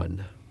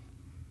everyone.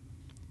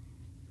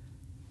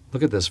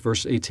 Look at this,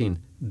 verse 18.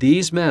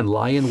 These men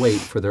lie in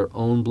wait for their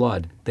own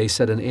blood. They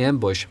set an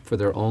ambush for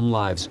their own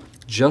lives.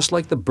 Just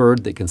like the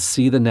bird that can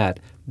see the net,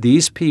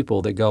 these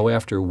people that go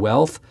after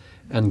wealth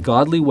and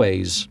godly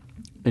ways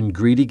and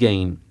greedy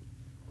gain,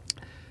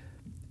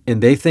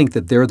 and they think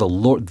that they're the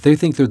Lord, they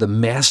think they're the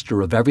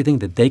master of everything,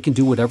 that they can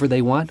do whatever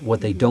they want.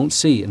 What they don't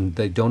see and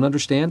they don't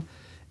understand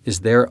is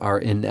there are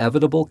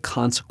inevitable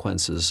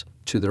consequences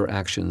to their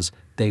actions.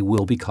 They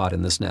will be caught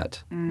in this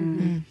net.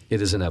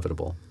 It is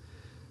inevitable.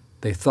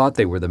 They thought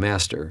they were the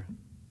master,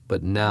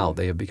 but now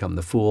they have become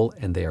the fool,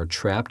 and they are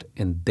trapped,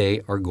 and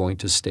they are going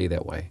to stay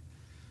that way.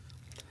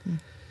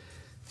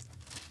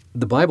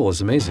 The Bible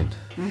is amazing.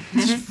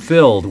 It's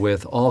filled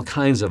with all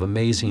kinds of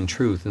amazing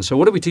truth. And so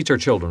what do we teach our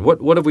children?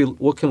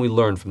 What can we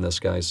learn from this,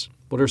 guys?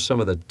 What are some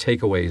of the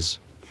takeaways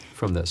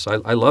from this?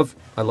 I love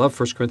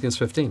 1 Corinthians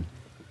 15.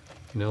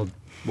 You know,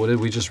 what did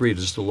we just read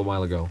just a little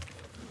while ago?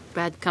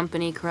 Bad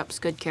company corrupts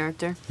good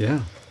character.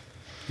 Yeah.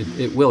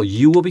 It will.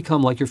 You will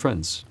become like your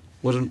friends.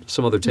 What are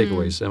some other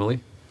takeaways, Emily?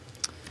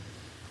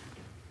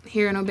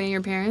 Hear and obey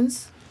your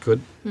parents.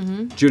 Good.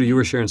 Judy, you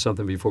were sharing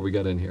something before we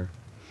got in here,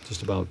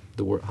 just about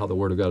how the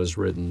Word of God is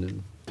written.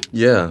 And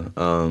Yeah.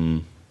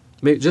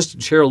 maybe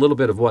just share a little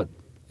bit of what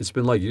it's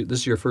been like. This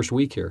is your first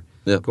week here.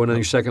 Yeah. Going on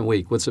your second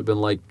week. What's it been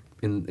like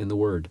in the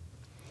Word?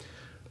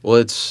 Well,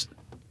 it's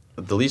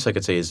the least I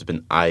could say is it's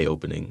been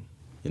eye-opening,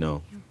 you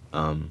know.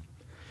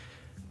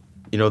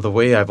 The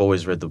way I've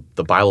always read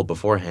the Bible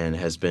beforehand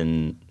has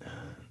been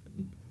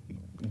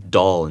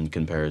dull in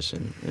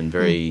comparison and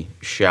very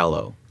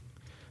shallow.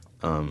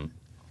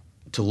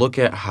 To look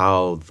at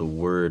how the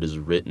Word is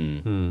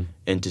written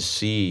and to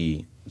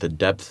see the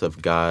depth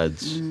of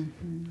God's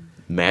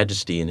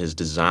majesty and His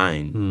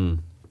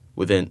design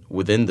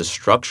within the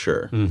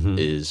structure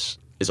is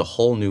a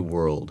whole new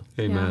world.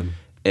 Amen.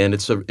 And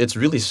it's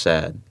really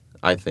sad,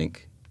 I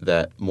think,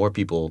 that more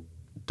people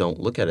don't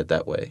look at it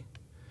that way.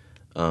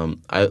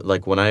 I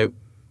like when I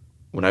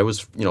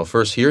was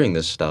first hearing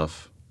this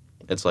stuff,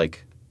 it's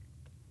like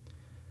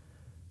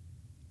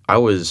I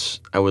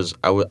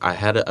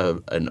had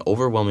an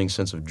overwhelming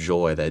sense of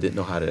joy that I didn't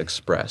know how to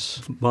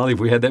express. Molly, have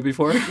we had that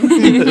before?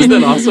 Isn't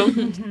that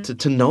awesome?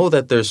 To know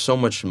that there's so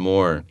much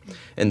more,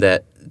 and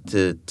that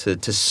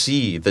to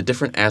see the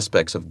different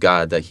aspects of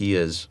God that He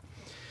has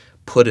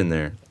put in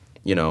there,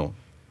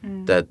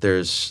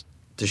 that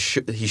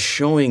he's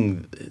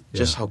showing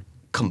just how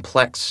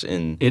complex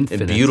and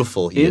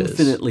beautiful he is.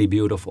 Infinitely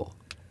beautiful.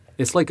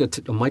 It's like a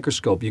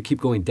microscope. You keep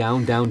going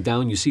down, down,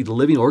 down. You see the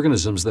living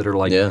organisms that are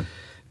like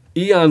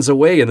eons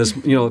away. And this,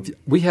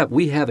 we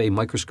have a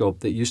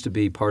microscope that used to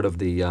be part of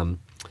the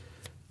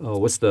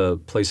what's the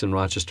place in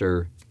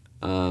Rochester?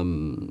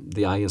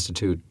 The Eye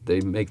Institute.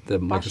 They make the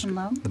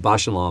microscope. The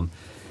Bausch and Lomb.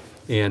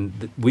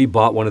 And we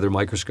bought one of their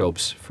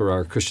microscopes for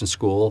our Christian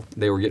school.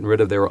 They were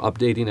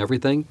updating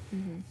everything.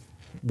 Mm-hmm.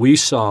 We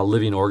saw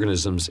living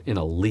organisms in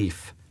a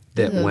leaf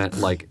that went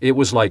it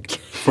was like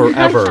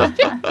forever.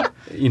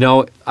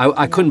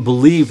 I couldn't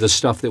believe the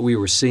stuff that we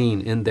were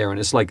seeing in there. And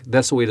it's like,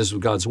 that's the way it is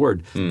with God's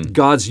Word. Mm.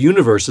 God's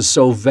universe is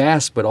so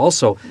vast, but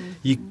also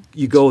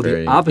you go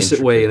the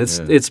opposite way. And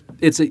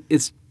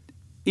it's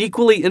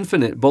equally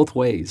infinite both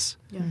ways.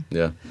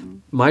 Yeah.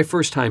 My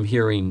first time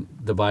hearing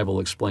the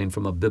Bible explained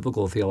from a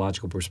biblical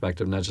theological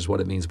perspective, not just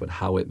what it means, but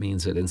how it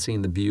means it, and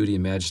seeing the beauty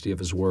and majesty of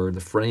His Word, the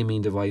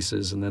framing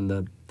devices, and then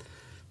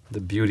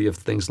the beauty of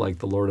things like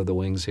the Lord of the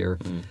Wings here.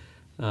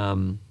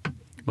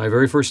 My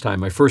very first time,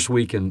 my first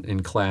week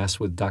in class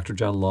with Dr.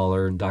 John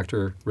Lawler and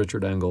Dr.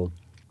 Richard Engel,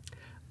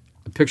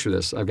 picture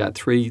this. I've got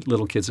 3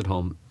 little kids at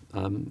home,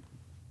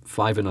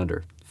 5 and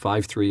under,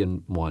 5, 3,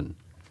 and 1.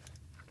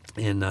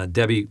 And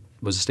Debbie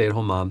was a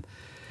stay-at-home mom.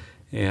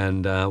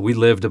 And we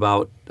lived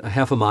about a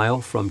half a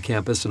mile from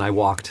campus, and I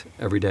walked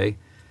every day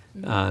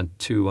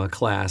to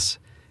class.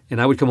 And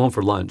I would come home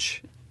for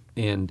lunch,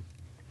 and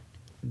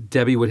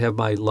Debbie would have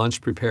my lunch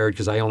prepared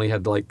because I only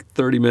had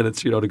 30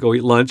 minutes, to go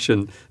eat lunch.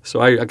 And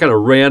so I kind of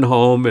ran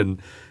home and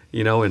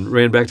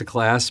ran back to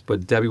class.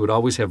 But Debbie would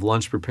always have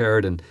lunch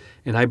prepared, and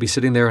I'd be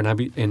sitting there,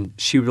 and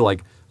she would be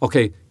like,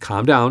 "Okay,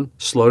 calm down,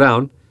 slow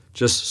down,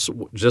 just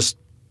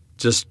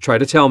try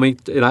to tell me,"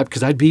 and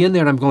because I'd be in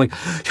there and I'm going,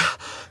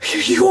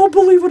 "You won't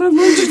believe what I've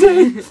learned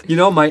today."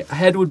 My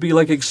head would be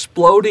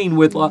exploding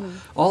with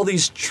all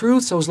these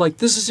truths. I was like,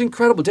 "This is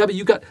incredible,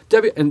 Debbie.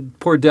 And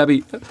poor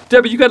Debbie,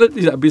 you got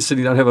to." I'd be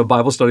sitting down having a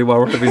Bible study while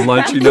we're having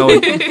lunch, and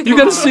you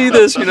got to see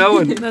this, And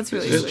that's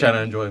really just trying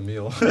to enjoy a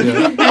meal.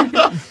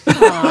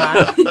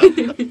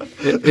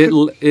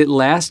 It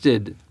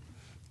lasted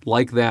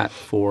like that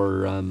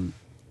for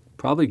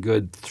probably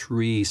good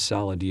 3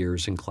 solid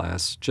years in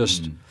class.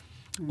 Just.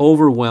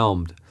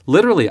 Overwhelmed.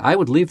 Literally, I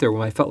would leave there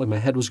when I felt like my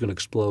head was going to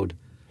explode.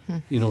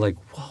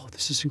 Whoa,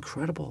 this is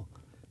incredible.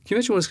 Can you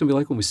imagine what it's going to be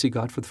like when we see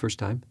God for the first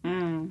time?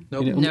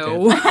 Nope.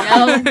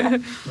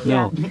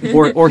 No.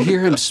 Or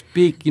hear Him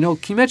speak. Can you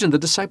imagine the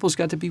disciples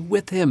got to be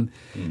with Him?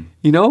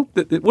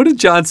 What did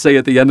John say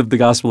at the end of the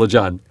Gospel of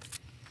John?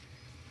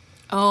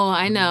 Oh,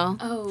 I know.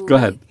 Go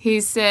ahead. He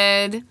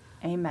said,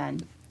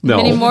 Amen. No.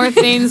 Many more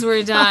things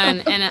were done,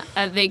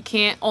 and they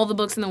can't. All the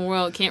books in the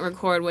world can't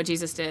record what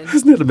Jesus did.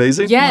 Isn't that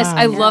amazing? Yes,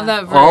 I love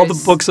that verse. All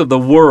the books of the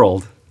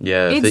world.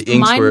 Yeah, if it's the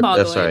inks were.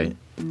 mind-boggling.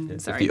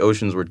 If the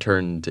oceans were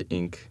turned to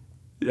ink.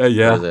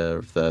 Yeah. Or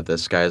if the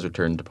skies were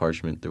turned to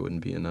parchment, there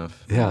wouldn't be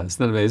enough. Yeah, isn't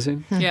that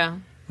amazing? Yeah.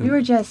 We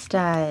were just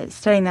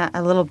studying that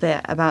a little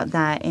bit about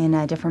that in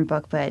a different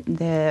book, but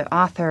the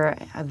author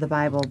of the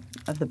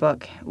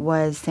book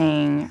was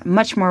saying,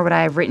 much more would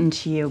I have written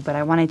to you, but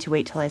I wanted to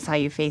wait till I saw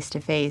you face to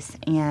face.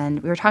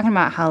 And we were talking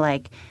about how,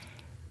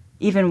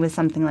 even with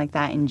something like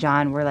that in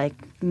John, we're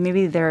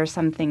maybe there are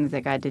some things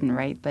that God didn't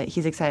write, but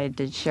He's excited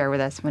to share with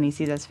us when He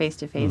sees us face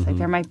to face.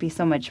 There might be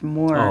so much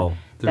more. Oh,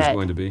 there's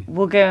going to be.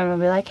 We'll go and we'll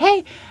be like, hey,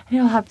 and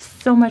He'll have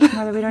so much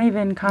more that we don't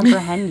even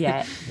comprehend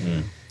yet.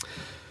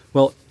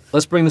 Well,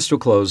 let's bring this to a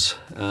close.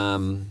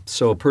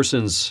 So a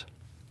person's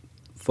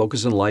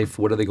focus in life,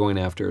 what are they going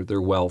after?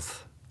 Their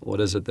wealth. What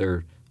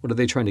are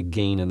they trying to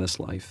gain in this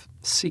life?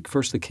 Seek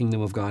first the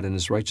kingdom of God and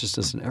His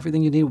righteousness, and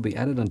everything you need will be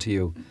added unto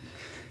you.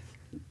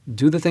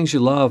 Do the things you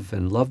love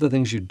and love the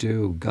things you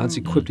do. God's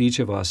equipped each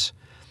of us.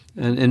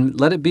 And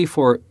let it be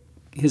for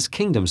His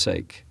kingdom's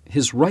sake,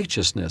 His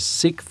righteousness.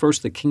 Seek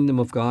first the kingdom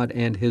of God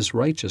and His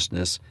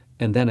righteousness,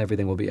 and then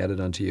everything will be added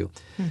unto you.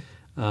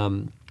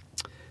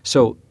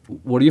 So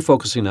what are you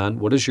focusing on?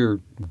 What is your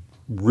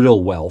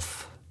real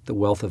wealth? The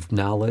wealth of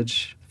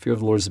knowledge. Fear of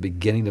the Lord is the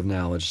beginning of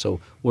knowledge. So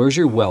where's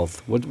your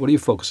wealth? What are you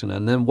focusing on?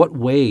 And then what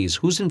ways?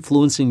 Who's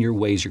influencing your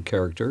ways, your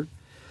character?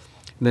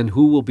 And then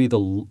what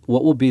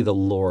will be the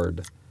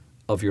Lord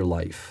of your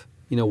life?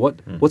 What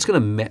are you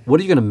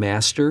going to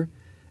master,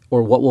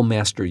 or what will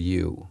master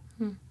you?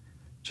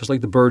 Just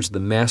like the birds, the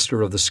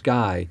master of the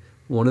sky,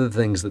 one of the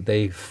things that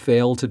they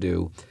fail to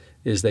do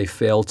is they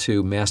fail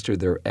to master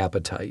their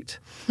appetite.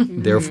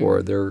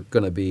 Therefore, they're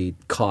going to be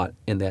caught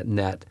in that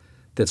net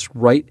that's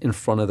right in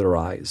front of their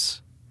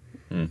eyes.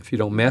 If you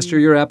don't master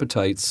your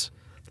appetites,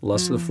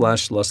 lust of the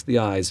flesh, lust of the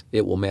eyes,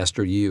 it will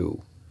master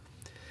you.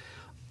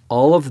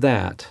 All of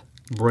that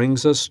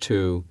brings us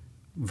to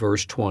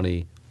verse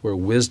 20, where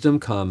wisdom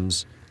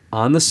comes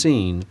on the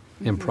scene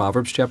in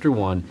Proverbs chapter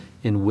 1,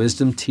 and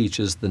wisdom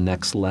teaches the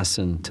next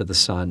lesson to the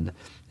son.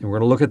 And we're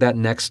going to look at that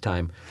next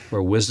time,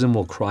 where wisdom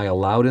will cry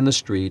aloud in the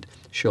street.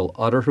 She'll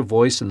utter her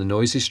voice in the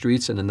noisy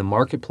streets and in the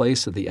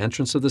marketplace at the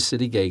entrance of the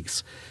city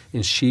gates,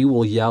 and she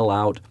will yell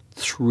out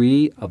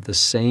 3 of the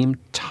same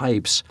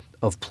types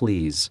of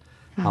pleas.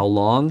 How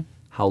long?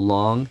 How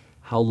long?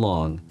 How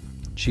long?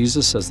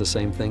 Jesus says the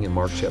same thing in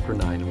Mark chapter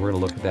 9, and we're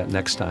going to look at that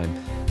next time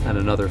on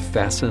another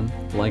Fasten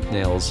Like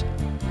Nails,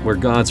 where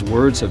God's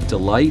words of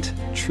delight,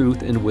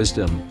 truth, and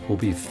wisdom will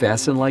be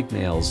fastened like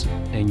nails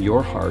in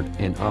your heart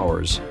and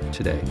ours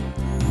today.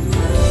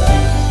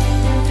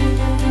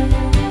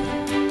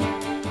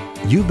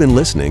 You've been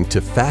listening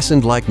to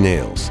Fastened Like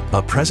Nails,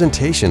 a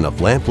presentation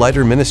of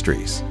Lamplighter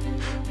Ministries.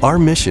 Our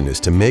mission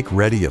is to make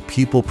ready a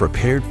people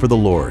prepared for the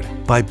Lord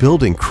by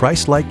building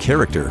Christ-like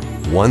character,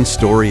 one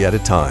story at a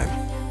time.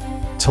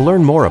 To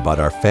learn more about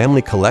our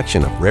family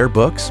collection of rare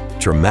books,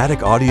 dramatic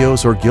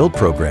audios, or guild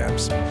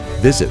programs,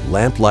 visit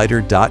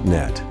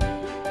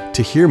lamplighter.net.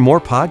 To hear more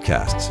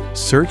podcasts,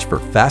 search for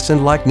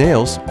Fastened Like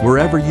Nails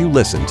wherever you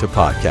listen to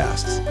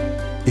podcasts.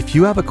 If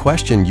you have a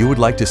question you would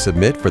like to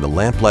submit for the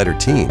Lamplighter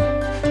team,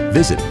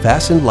 visit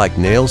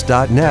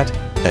fastenedlikenails.net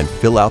and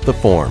fill out the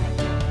form.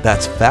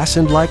 That's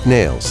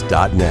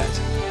fastenedlikenails.net.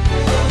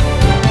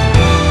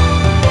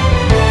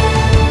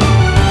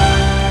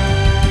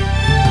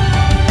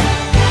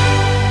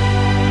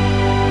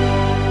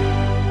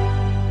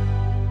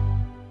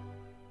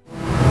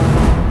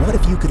 What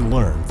if you could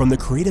learn from the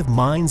creative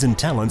minds and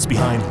talents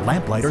behind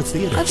Lamplighter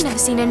Theater? I've never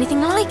seen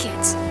anything like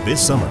it. This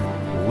summer,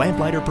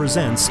 Lamplighter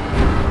presents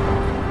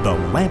the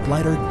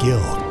Lamplighter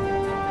Guild.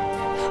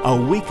 A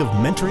week of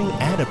mentoring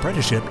and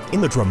apprenticeship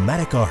in the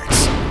dramatic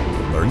arts.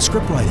 Learn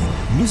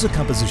scriptwriting, music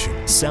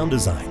composition, sound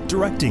design,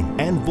 directing,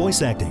 and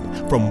voice acting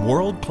from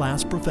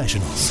world-class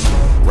professionals.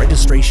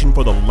 Registration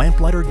for the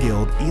Lamplighter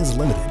Guild is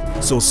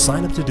limited, so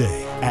sign up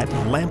today at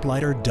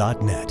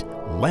lamplighter.net.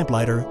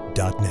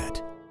 Lamplighter.net.